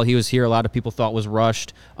Boqvist, while he was here, a lot of people thought was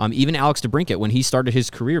rushed. Even Alex DeBrincat, when he started his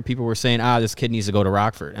career, people were saying, this kid needs to go to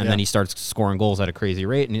Rockford. And then he starts scoring goals at a crazy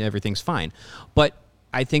rate and everything's fine. But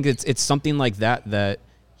I think it's something like that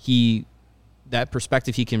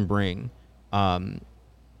perspective he can bring,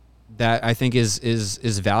 that I think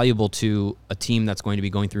is valuable to a team that's going to be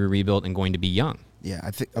going through a rebuild and going to be young. Yeah,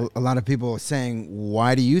 I think a lot of people are saying,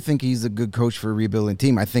 why do you think he's a good coach for a rebuilding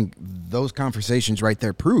team? I think those conversations right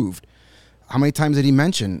there proved. How many times did he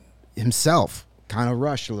mention himself? Kind of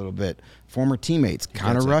rushed a little bit. Former teammates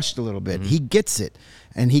kind of rushed a little bit. Mm-hmm. He gets it.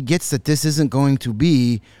 And he gets that this isn't going to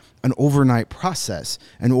be an overnight process.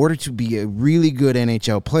 In order to be a really good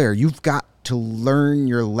NHL player, you've got to learn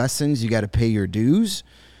your lessons. You got to pay your dues.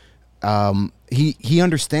 He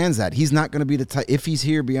understands that. He's not going to be the type, if he's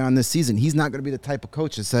here beyond this season, he's not going to be the type of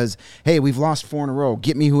coach that says, hey, we've lost 4 in a row.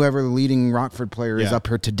 Get me whoever the leading Rockford player is up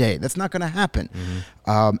here today. That's not going to happen.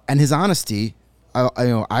 Mm-hmm. And his honesty,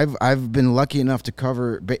 I've been lucky enough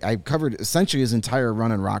to I've covered essentially his entire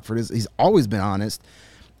run in Rockford. He's always been honest.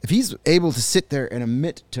 If he's able to sit there and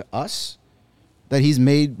admit to us that he's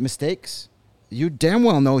made mistakes, you damn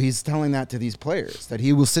well know he's telling that to these players, that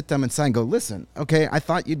he will sit them aside and go, listen, okay, I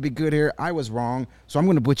thought you'd be good here. I was wrong, so I'm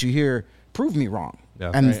going to put you here. Prove me wrong.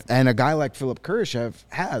 Yeah, and a guy like Philip Kurashev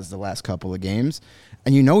has the last couple of games,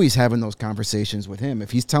 and he's having those conversations with him.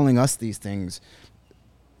 If he's telling us these things,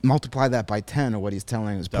 multiply that by 10 of what he's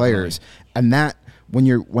telling his players. And that,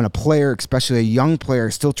 when a player, especially a young player,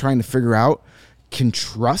 still trying to figure out, can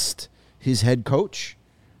trust his head coach,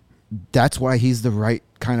 that's why he's the right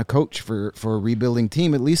kind of coach for a rebuilding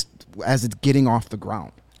team, at least as it's getting off the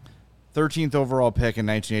ground. 13th overall pick in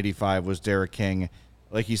 1985 was Derek King.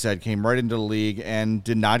 Like he said, came right into the league and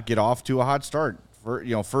did not get off to a hot start.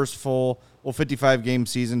 First full 55-game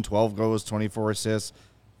season, 12 goals, 24 assists,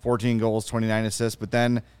 14 goals, 29 assists. But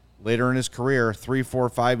then later in his career, 3, 4,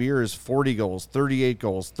 5 years, 40 goals, 38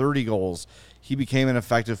 goals, 30 goals. He became an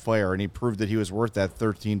effective player, and he proved that he was worth that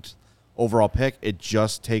 13th overall pick. It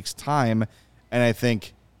just takes time, and I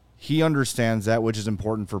think he understands that, which is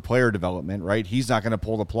important for player development, right? He's not going to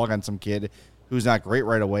pull the plug on some kid who's not great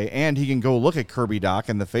right away, and he can go look at Kirby Dach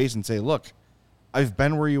in the face and say, look, I've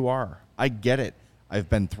been where you are. I get it. I've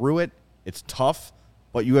been through it. It's tough,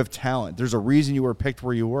 but you have talent. There's a reason you were picked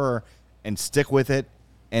where you were, and stick with it,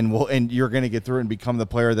 and you're going to get through it and become the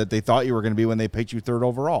player that they thought you were going to be when they picked you 3rd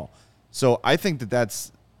overall. So I think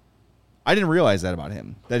that's – I didn't realize that about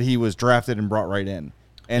him, that he was drafted and brought right in.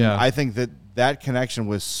 And I think that connection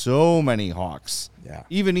with so many Hawks,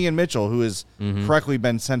 even Ian Mitchell, who has correctly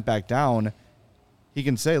been sent back down, he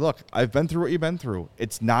can say, look, I've been through what you've been through.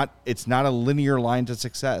 It's not a linear line to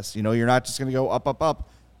success. You're not just going to go up, up, up.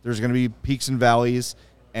 There's going to be peaks and valleys,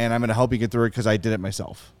 and I'm going to help you get through it because I did it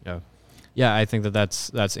myself. Yeah, I think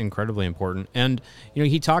that's incredibly important. And,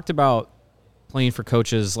 he talked about playing for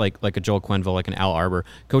coaches like a Joel Quenneville, like an Al Arbor,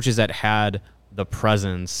 coaches that had the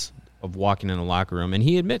presence of walking in the locker room. And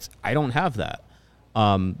he admits, I don't have that.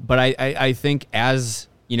 But I think as,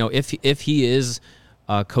 if he is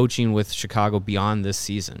coaching with Chicago beyond this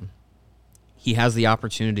season, he has the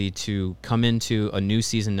opportunity to come into a new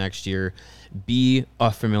season next year, be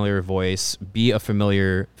a familiar voice, be a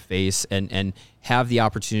familiar face, and have the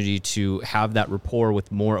opportunity to have that rapport with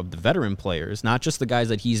more of the veteran players, not just the guys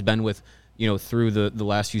that he's been with, through the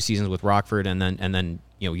last few seasons with Rockford and then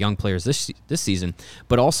young players this season,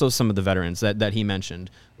 but also some of the veterans that he mentioned,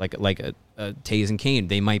 like Taze and Kane.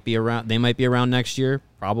 They might be around next year,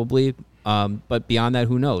 probably. But beyond that,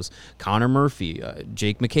 who knows? Connor Murphy,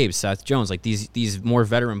 Jake McCabe, Seth Jones, like these more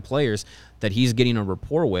veteran players that he's getting a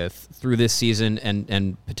rapport with through this season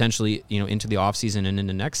and potentially into the offseason and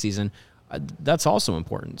into next season. That's also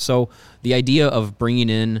important. So the idea of bringing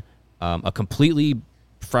in a completely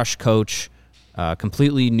fresh coach,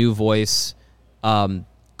 completely new voice,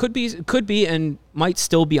 could be and might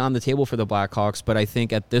still be on the table for the Blackhawks. But I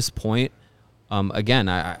think at this point, again,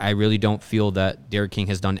 I really don't feel that Derek King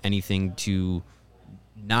has done anything to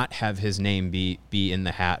not have his name be in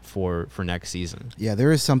the hat for next season. Yeah,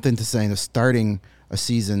 there is something to saying of starting a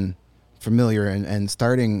season familiar and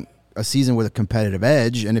starting a season with a competitive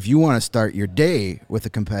edge. And if you want to start your day with a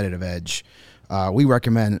competitive edge, we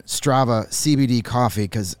recommend Strava CBD coffee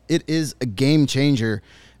because it is a game changer,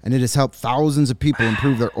 and it has helped thousands of people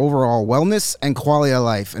improve their overall wellness and quality of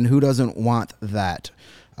life. And who doesn't want that?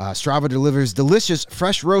 Strava delivers delicious,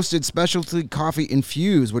 fresh roasted specialty coffee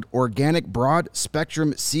infused with organic broad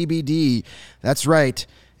spectrum CBD. That's right.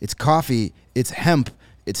 It's coffee. It's hemp.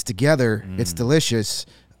 It's together. It's delicious.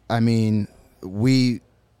 I mean,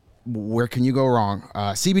 where can you go wrong?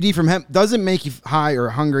 CBD from hemp doesn't make you high or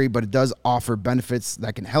hungry, but it does offer benefits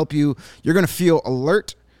that can help you. You're going to feel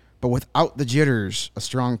alert, but without the jitters. A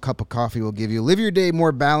strong cup of coffee will give you. Live your day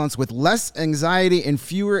more balanced with less anxiety and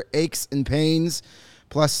fewer aches and pains.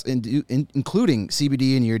 Plus, including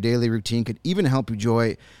CBD in your daily routine could even help you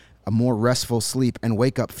enjoy a more restful sleep and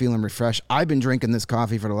wake up feeling refreshed. I've been drinking this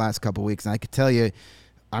coffee for the last couple of weeks, and I could tell you,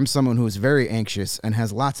 I'm someone who is very anxious and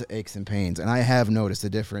has lots of aches and pains, and I have noticed a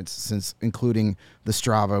difference since including the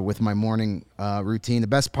Strava with my morning routine. The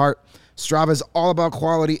best part, Strava is all about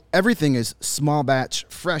quality. Everything is small batch,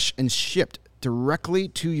 fresh, and shipped directly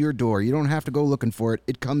to your door. You don't have to go looking for it.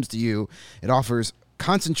 It comes to you. It offers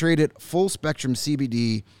concentrated full-spectrum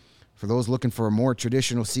CBD for those looking for a more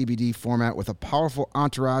traditional CBD format with a powerful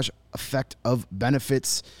entourage effect of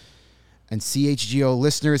benefits. And CHGO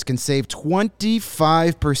listeners can save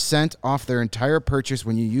 25% off their entire purchase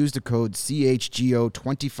when you use the code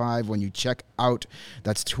CHGO25 when you check out.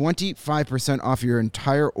 That's 25% off your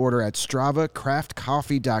entire order at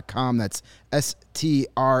StravaCraftCoffee.com. That's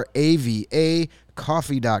STRAVA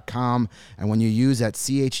coffee.com. And when you use that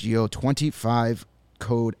CHGO25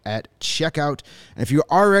 code at checkout. And if you're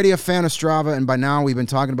already a fan of Strava, and by now we've been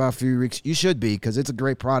talking about a few weeks, you should be because it's a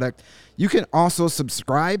great product. You can also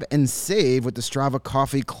subscribe and save with the Strava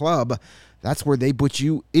Coffee Club. That's where they put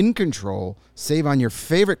you in control, save on your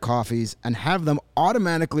favorite coffees, and have them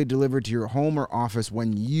automatically delivered to your home or office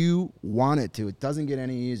when you want it to. It doesn't get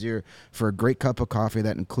any easier for a great cup of coffee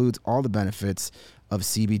that includes all the benefits of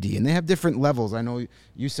CBD. And they have different levels. I know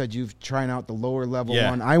you said you've tried out the lower level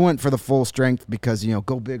one. I went for the full strength because,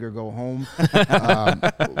 go big or go home.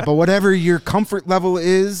 But whatever your comfort level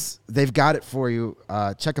is, they've got it for you.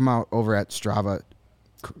 Check them out over at Strava.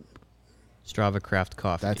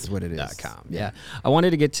 StravaCraftCoffee. That's what it is. Yeah. I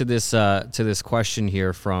wanted to get to this question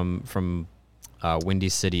here from Windy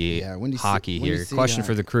City Hockey here. Windy City question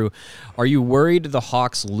for the crew. Are you worried the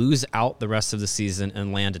Hawks lose out the rest of the season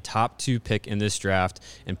and land a top 2 pick in this draft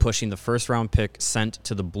and pushing the first round pick sent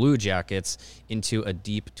to the Blue Jackets into a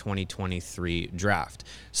deep 2023 draft?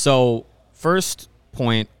 So first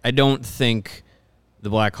point, I don't think the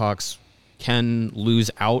Blackhawks can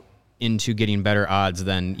lose out into getting better odds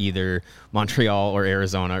than either Montreal or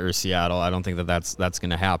Arizona or Seattle. I don't think that's going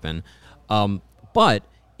to happen. But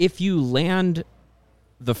if you land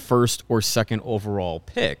the first or second overall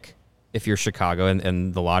pick, if you're Chicago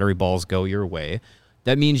and the lottery balls go your way,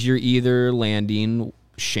 that means you're either landing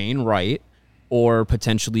Shane Wright or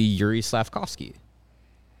potentially Yuri Slafkovsky.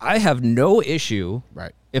 I have no issue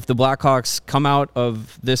if the Blackhawks come out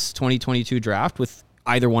of this 2022 draft with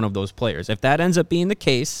either one of those players. If that ends up being the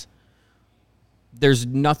case, there's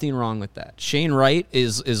nothing wrong with that. Shane Wright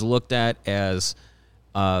is looked at as,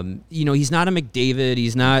 he's not a McDavid.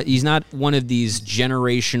 He's not one of these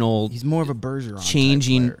generational. He's more of a Bergeron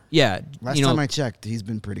changing. Yeah. Last time I checked, he's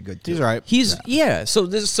been pretty good too. He's all right.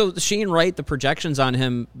 So Shane Wright, the projections on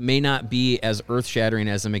him may not be as earth shattering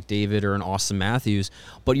as a McDavid or an Austin Matthews,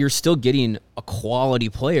 but you're still getting a quality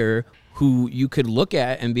player who you could look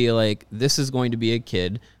at and be like, this is going to be a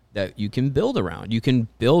kid that you can build around. You can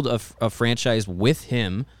build a franchise with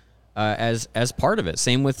him as part of it.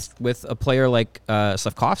 Same with a player like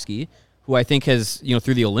Slafkovsky, who I think has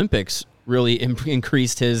through the Olympics really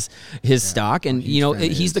increased his stock. And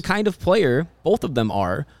he's the kind of player, both of them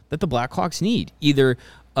are, that the Blackhawks need. Either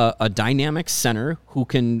a dynamic center who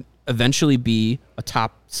can eventually be a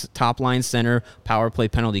top line center, power play,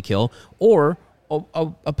 penalty kill, or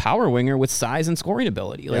a power winger with size and scoring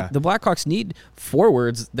ability. The Blackhawks need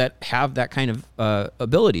forwards that have that kind of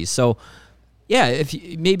ability. So, if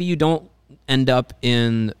maybe you don't end up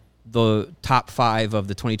in the top 5 of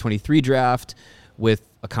the 2023 draft with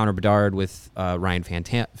a Connor Bedard, with Ryan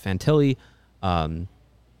Fantilli, I'm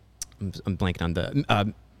blanking on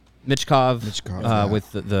the Michkov,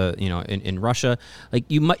 with the in Russia. Like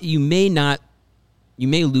you may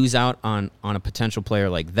lose out on a potential player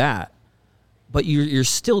like that. but you're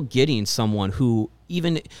still getting someone who,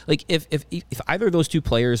 even like if either of those two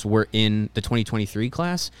players were in the 2023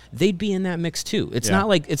 class, they'd be in that mix too. It's not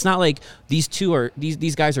like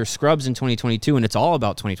these guys are scrubs in 2022 and it's all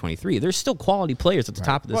about 2023. There's still quality players at the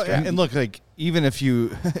top of this draft. And look, like even if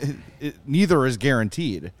you neither is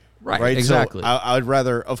guaranteed. Right, exactly. So I would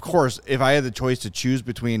rather, of course, if I had the choice to choose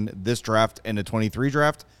between this draft and the 23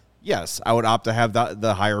 draft, yes, I would opt to have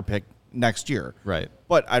the higher pick next year. Right.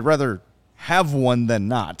 But I'd rather have one than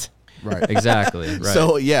not. Right. Exactly. Right.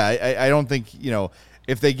 So, yeah, I don't think,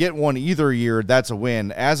 if they get one either year, that's a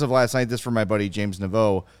win. As of last night, this from my buddy James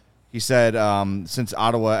Naveau. He said since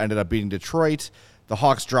Ottawa ended up beating Detroit, the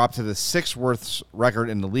Hawks dropped to the 6th worst record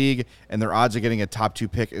in the league, and their odds of getting a top 2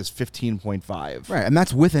 pick is 15.5. Right, and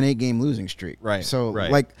that's with an 8-game losing streak. Right. So,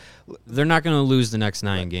 Right. They're not going to lose the next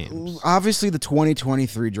 9 games. Obviously, the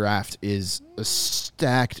 2023 draft is a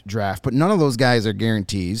stacked draft, but none of those guys are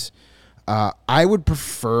guarantees. I would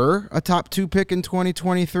prefer a top 2 pick in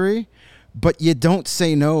 2023, but you don't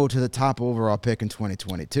say no to the top overall pick in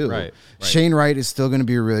 2022. Right. Shane Wright is still going to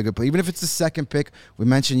be a really good player. Even if it's the 2nd pick, we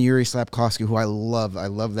mentioned Yuri Slafkovsky, who I love. I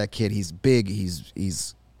love that kid. He's big.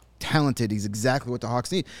 He's talented. He's exactly what the Hawks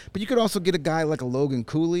need. But you could also get a guy like a Logan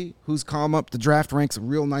Cooley, who's come up the draft ranks, a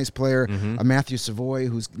real nice player. A Matthew Savoy,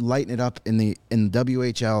 who's lighting it up in the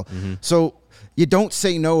WHL. So you don't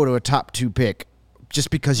say no to a top 2 pick just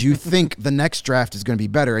because you think the next draft is going to be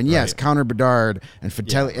better. And yes, Connor Bedard and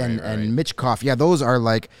Fatelli and Mitchkov, those are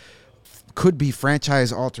like could be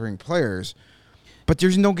franchise-altering players. But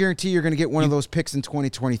there's no guarantee you're going to get one of those picks in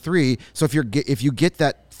 2023. So if you get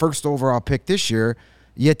that first overall pick this year,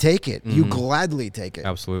 you take it. You gladly take it.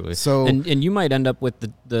 Absolutely. So and you might end up with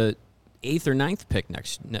the 8th or 9th pick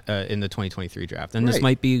next in the 2023 draft, and this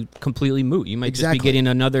might be completely moot. You might just be getting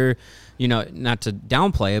another, not to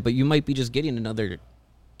downplay it, but you might be just getting another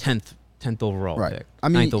 10th overall pick. I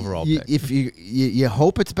mean, 9th overall pick. If you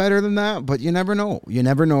hope it's better than that, but you never know. You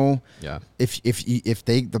never know. Yeah. If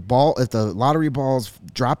the lottery balls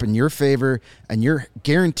drop in your favor and you're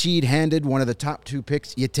guaranteed handed one of the top 2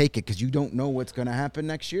 picks, you take it because you don't know what's going to happen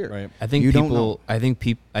next year. Right. I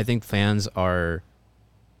think fans are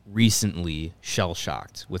recently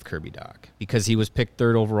shell-shocked with Kirby Dach because he was picked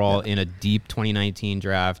 3rd overall in a deep 2019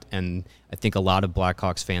 draft, and I think a lot of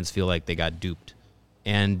Blackhawks fans feel like they got duped.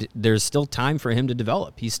 And there's still time for him to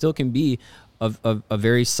develop. He still can be a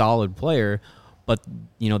very solid player, but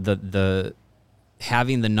the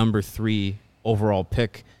having the number 3 overall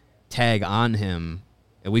pick tag on him,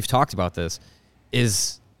 and we've talked about this,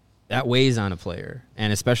 that weighs on a player,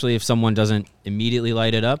 and especially if someone doesn't immediately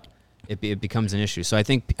light it up, it becomes an issue. So I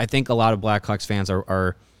think a lot of Blackhawks fans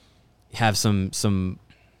have some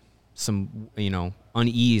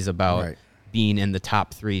unease about being in the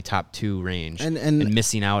top 3, top 2 range and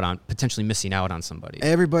potentially missing out on somebody.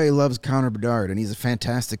 Everybody loves Connor Bedard, and he's a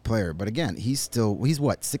fantastic player. But again, he's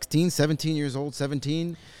what, 16, 17 years old,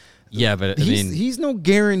 17? Yeah, but he's no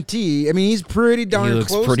guarantee. I mean, he's pretty darn close.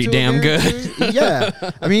 He looks pretty damn good.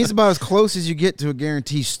 Yeah. I mean, he's about as close as you get to a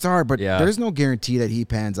guarantee star, but there's no guarantee that he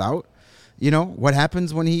pans out. What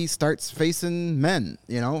happens when he starts facing men,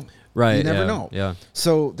 Right. You never know. Yeah.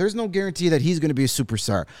 So there's no guarantee that he's going to be a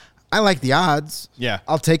superstar. I like the odds. Yeah.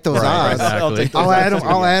 I'll take those odds. Exactly.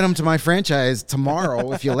 I'll add them to my franchise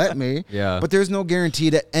tomorrow if you let me. Yeah. But there's no guarantee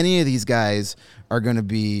that any of these guys are going to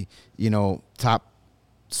be, top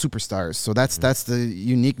superstars. So that's the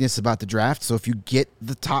uniqueness about the draft. So if you get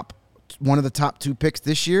one of the top 2 picks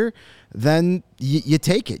this year, then you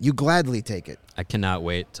take it. You gladly take it. I cannot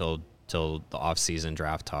wait till the off-season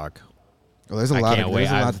draft talk. Well, there's a lot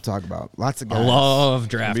to talk about. Lots of guys. I love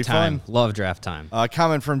draft time. Fun. Love draft time.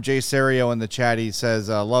 Comment from Jay Serio in the chat. He says,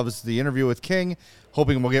 loves the interview with King.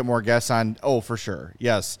 Hoping we'll get more guests on. Oh, for sure.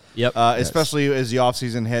 Yes. Yep. Especially as the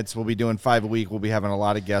offseason hits. We'll be doing 5 a week. We'll be having a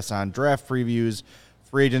lot of guests on draft previews,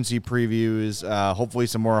 free agency previews, hopefully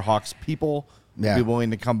some more Hawks people will be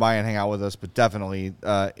willing to come by and hang out with us, but definitely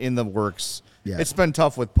in the works. Yeah. It's been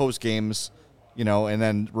tough with post games, and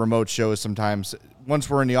then remote shows sometimes. Once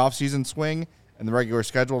we're in the off-season swing and the regular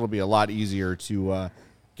schedule, it'll be a lot easier to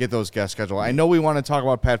get those guests scheduled. I know we want to talk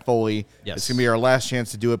about Pat Foley. Yes. It's going to be our last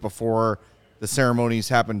chance to do it before the ceremonies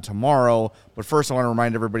happen tomorrow. But first, I want to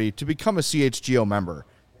remind everybody to become a CHGO member.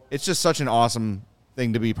 It's just such an awesome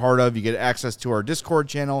thing to be part of. You get access to our Discord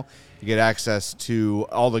channel. You get access to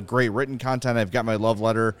all the great written content. I've got my love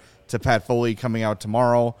letter to Pat Foley coming out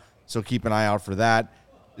tomorrow, so keep an eye out for that.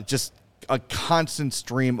 It's just a constant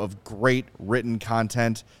stream of great written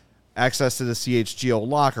content, access to the CHGO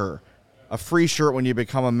locker, a free shirt when you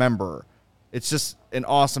become a member, it's just an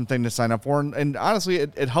awesome thing to sign up for. And honestly,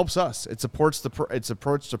 it helps us. It supports its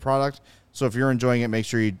approach to product. So if you're enjoying it, make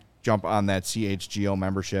sure you jump on that CHGO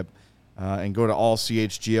membership and go to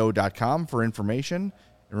allchgo.com for information.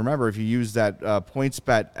 And remember, if you use that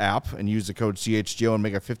PointsBet app and use the code CHGO and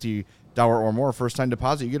make a $50 or more first-time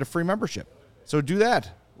deposit, you get a free membership. So do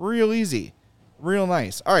that. Real easy. Real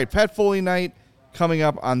nice. All right, Pat Foley night coming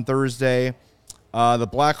up on Thursday. The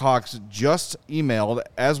Blackhawks just emailed,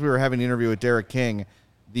 as we were having an interview with Derek King,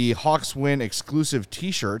 the Hawks Win exclusive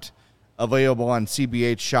T-shirt available on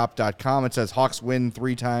cbhshop.com. It says Hawks Win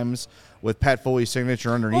 3 times with Pat Foley's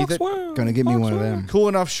signature underneath it. Going to get me one of them. Cool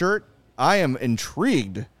enough shirt. I am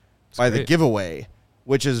intrigued by the giveaway,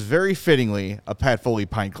 which is very fittingly a Pat Foley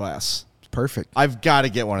pint glass. Perfect. I've got to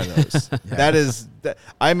get one of those.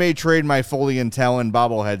 I may trade my Foley and Talon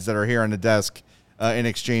bobbleheads that are here on the desk in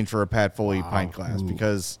exchange for a Pat Foley pint glass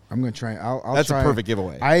because I'm going to try. That's try. a perfect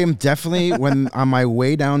giveaway. I am definitely, when on my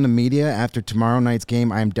way down to media after tomorrow night's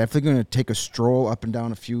game, I am definitely going to take a stroll up and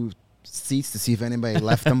down a few seats to see if anybody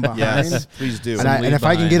left them behind. Yes, please do. And if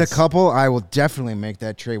I can get a couple, I will definitely make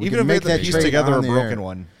that trade. We Even can if make they that piece trade together a on the broken air.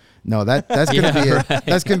 one. No, that's going to be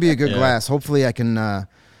that's going to be a good glass. Hopefully, I can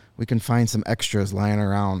we can find some extras lying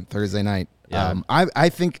around Thursday night. Yeah. I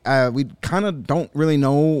think we kind of don't really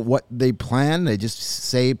know what they plan. They just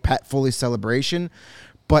say Pat Foley celebration.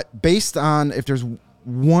 But based on, if there's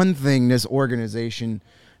one thing this organization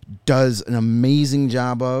does an amazing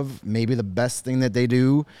job of, maybe the best thing that they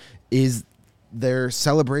do, is their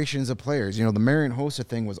celebrations of players. You know, the Marian Hossa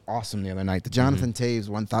thing was awesome the other night. The Jonathan Taves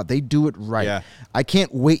one, thought they do it right. Yeah. I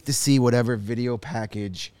can't wait to see whatever video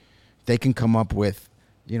package they can come up with.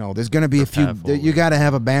 You know, there's going to be a few. You got to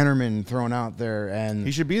have a Bannerman thrown out there, and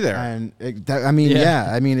he should be there. And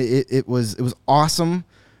it was awesome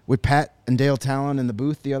with Pat and Dale Talon in the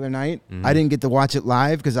booth the other night. I didn't get to watch it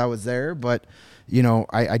live because I was there, but you know,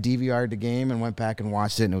 I DVR'd the game and went back and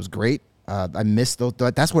watched it, and it was great. I missed those.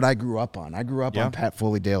 That's what I grew up on. I grew up on Pat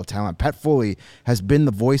Foley, Dale Talon. Pat Foley has been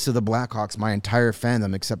the voice of the Blackhawks my entire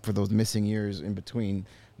fandom, except for those missing years in between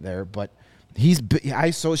there, but. I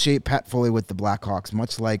associate Pat Foley with the Blackhawks,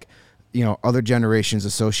 much like, you know, other generations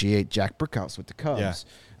associate Jack Brickhouse with the Cubs.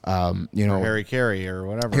 You know, or Harry Carey or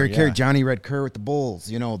whatever. Harry Carey, Johnny Red Kerr with the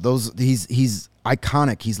Bulls. You know, those he's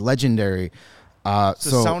iconic. He's legendary. It's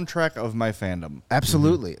the soundtrack of my fandom.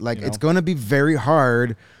 Absolutely. Like, it's going to be very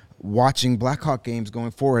hard watching Blackhawk games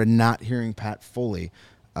going forward and not hearing Pat Foley.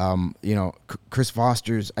 You know, Chris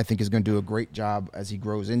Foster's, I think, is going to do a great job as he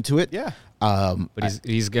grows into it. Yeah. But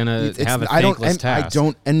he's going to have a thankless task. I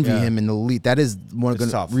don't envy him in the league. That is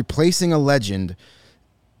tough. Replacing a legend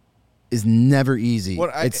is never easy.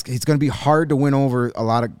 It's going to be hard to win over a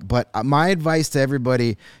lot of. But my advice to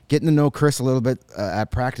everybody, getting to know Chris a little bit at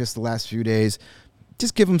practice the last few days,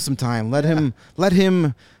 just give him some time. Let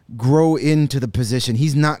him grow into the position.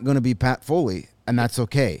 He's not going to be Pat Foley. And that's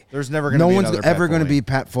okay. There's never going to be another Pat Foley. No one's ever going to be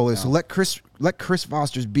Pat Foley. No. So let Chris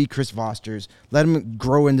Foster's be Chris Foster's. Let him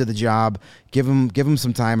grow into the job. Give him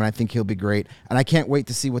some time, and I think he'll be great. And I can't wait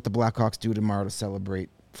to see what the Blackhawks do tomorrow to celebrate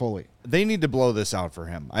Foley. They need to blow this out for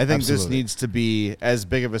him. I think this needs to be as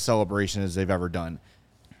big of a celebration as they've ever done.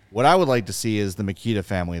 What I would like to see is the Mikita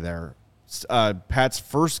family there. Pat's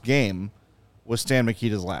first game was Stan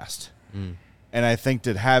Mikita's last. And I think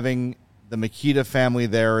that having the Mikita family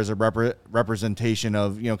there as a representation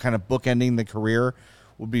of, you know, kind of bookending the career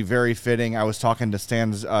would be very fitting. I was talking to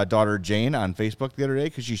Stan's daughter, Jane, on Facebook the other day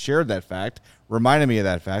because she shared that fact, reminded me of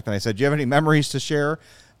that fact. And I said, do you have any memories to share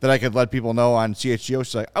that I could let people know on CHGO?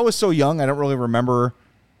 She's like, I was so young, I don't really remember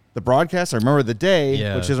the broadcast. I remember the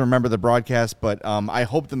day, which is remember the broadcast. But I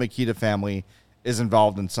hope the Mikita family is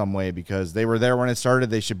involved in some way because they were there when it started.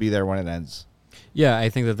 They should be there when it ends. Yeah, I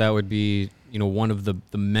think that would be, you know, one of the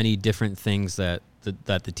many different things that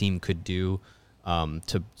the team could do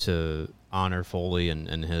to honor Foley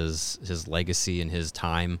and his legacy and his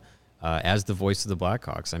time as the voice of the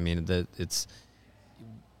Blackhawks. I mean, it's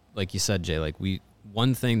like you said, Jay. Like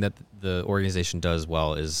one thing that the organization does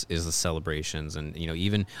well is the celebrations, and you know,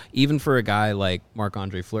 even for a guy like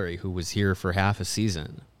Marc-Andre Fleury, who was here for half a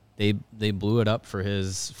season, they blew it up for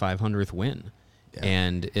his 500th win. Yeah.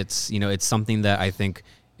 And it's, you know, it's something that I think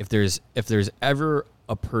if there's ever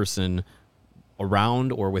a person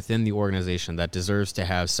around or within the organization that deserves to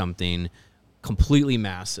have something completely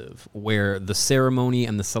massive where the ceremony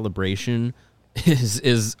and the celebration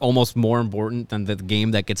is almost more important than the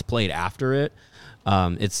game that gets played after it,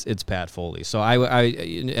 it's Pat Foley. So I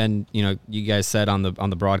and you know, you guys said on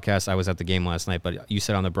the broadcast, I was at the game last night, but you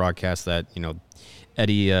said on the broadcast that, you know,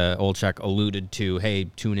 Eddie Olczyk alluded to, hey,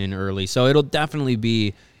 tune in early. So it'll definitely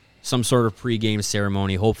be some sort of pregame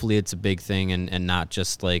ceremony. Hopefully it's a big thing and not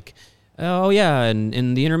just like, oh, yeah, and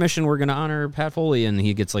in the intermission we're going to honor Pat Foley, and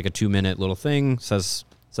he gets like a 2-minute little thing, says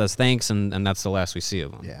thanks, and that's the last we see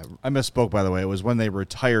of him. Yeah, I misspoke, by the way. It was when they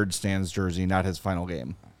retired Stan's jersey, not his final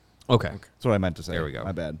game. Okay. That's what I meant to say. There we go.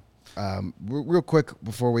 My bad. Real quick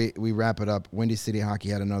before we wrap it up, Windy City Hockey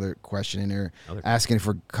had another question in here asking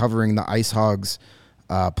for covering the Ice Hogs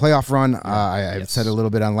playoff run. I said a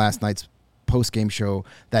little bit on last night's post-game show.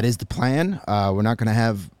 That is the plan. We're not going to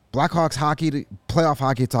have Blackhawks hockey, playoff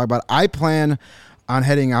hockey to talk about. I plan on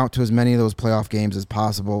heading out to as many of those playoff games as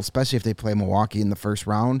possible, especially if they play Milwaukee in the first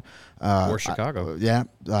round. Or Chicago.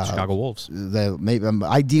 Chicago Wolves.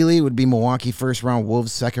 Ideally, it would be Milwaukee first round,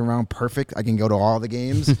 Wolves second round. Perfect. I can go to all the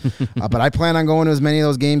games. But I plan on going to as many of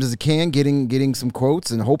those games as I can, getting some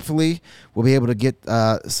quotes, and hopefully we'll be able to get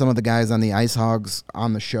some of the guys on the Ice Hogs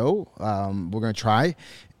on the show. We're going to try.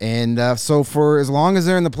 And so for as long as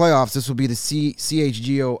they're in the playoffs, this will be the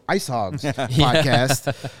CHGO Ice Hogs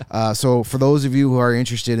podcast. So for those of you who are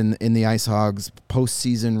interested in the Ice Hogs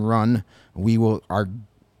postseason run, we are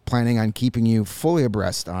planning on keeping you fully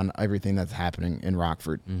abreast on everything that's happening in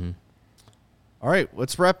Rockford. Mm-hmm. All right,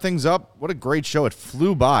 let's wrap things up. What a great show. It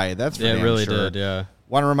flew by. That's for damn it really sure. did, yeah.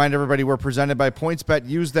 Want to remind everybody we're presented by PointsBet.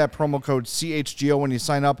 Use that promo code CHGO when you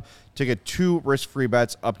sign up to get 2 risk-free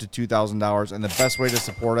bets up to $2,000. And the best way to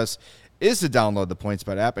support us is to download the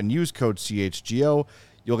PointsBet app and use code CHGO.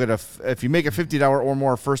 You'll get if you make a $50 or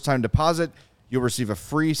more first-time deposit, you'll receive a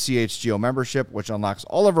free CHGO membership, which unlocks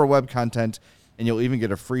all of our web content, and you'll even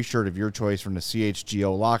get a free shirt of your choice from the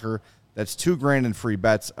CHGO locker. That's $2,000 in free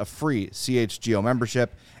bets, a free CHGO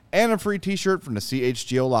membership, and a free T-shirt from the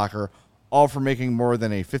CHGO locker, all for making more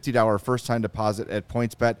than a $50 first-time deposit at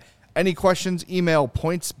PointsBet. Any questions, email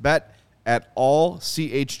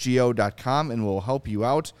pointsbet@allchgo.com, and we'll help you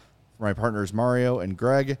out. For my partners Mario and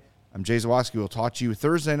Greg, I'm Jay Zawoski. We'll talk to you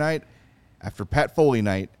Thursday night after Pat Foley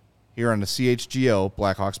night here on the CHGO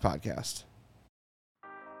Blackhawks podcast.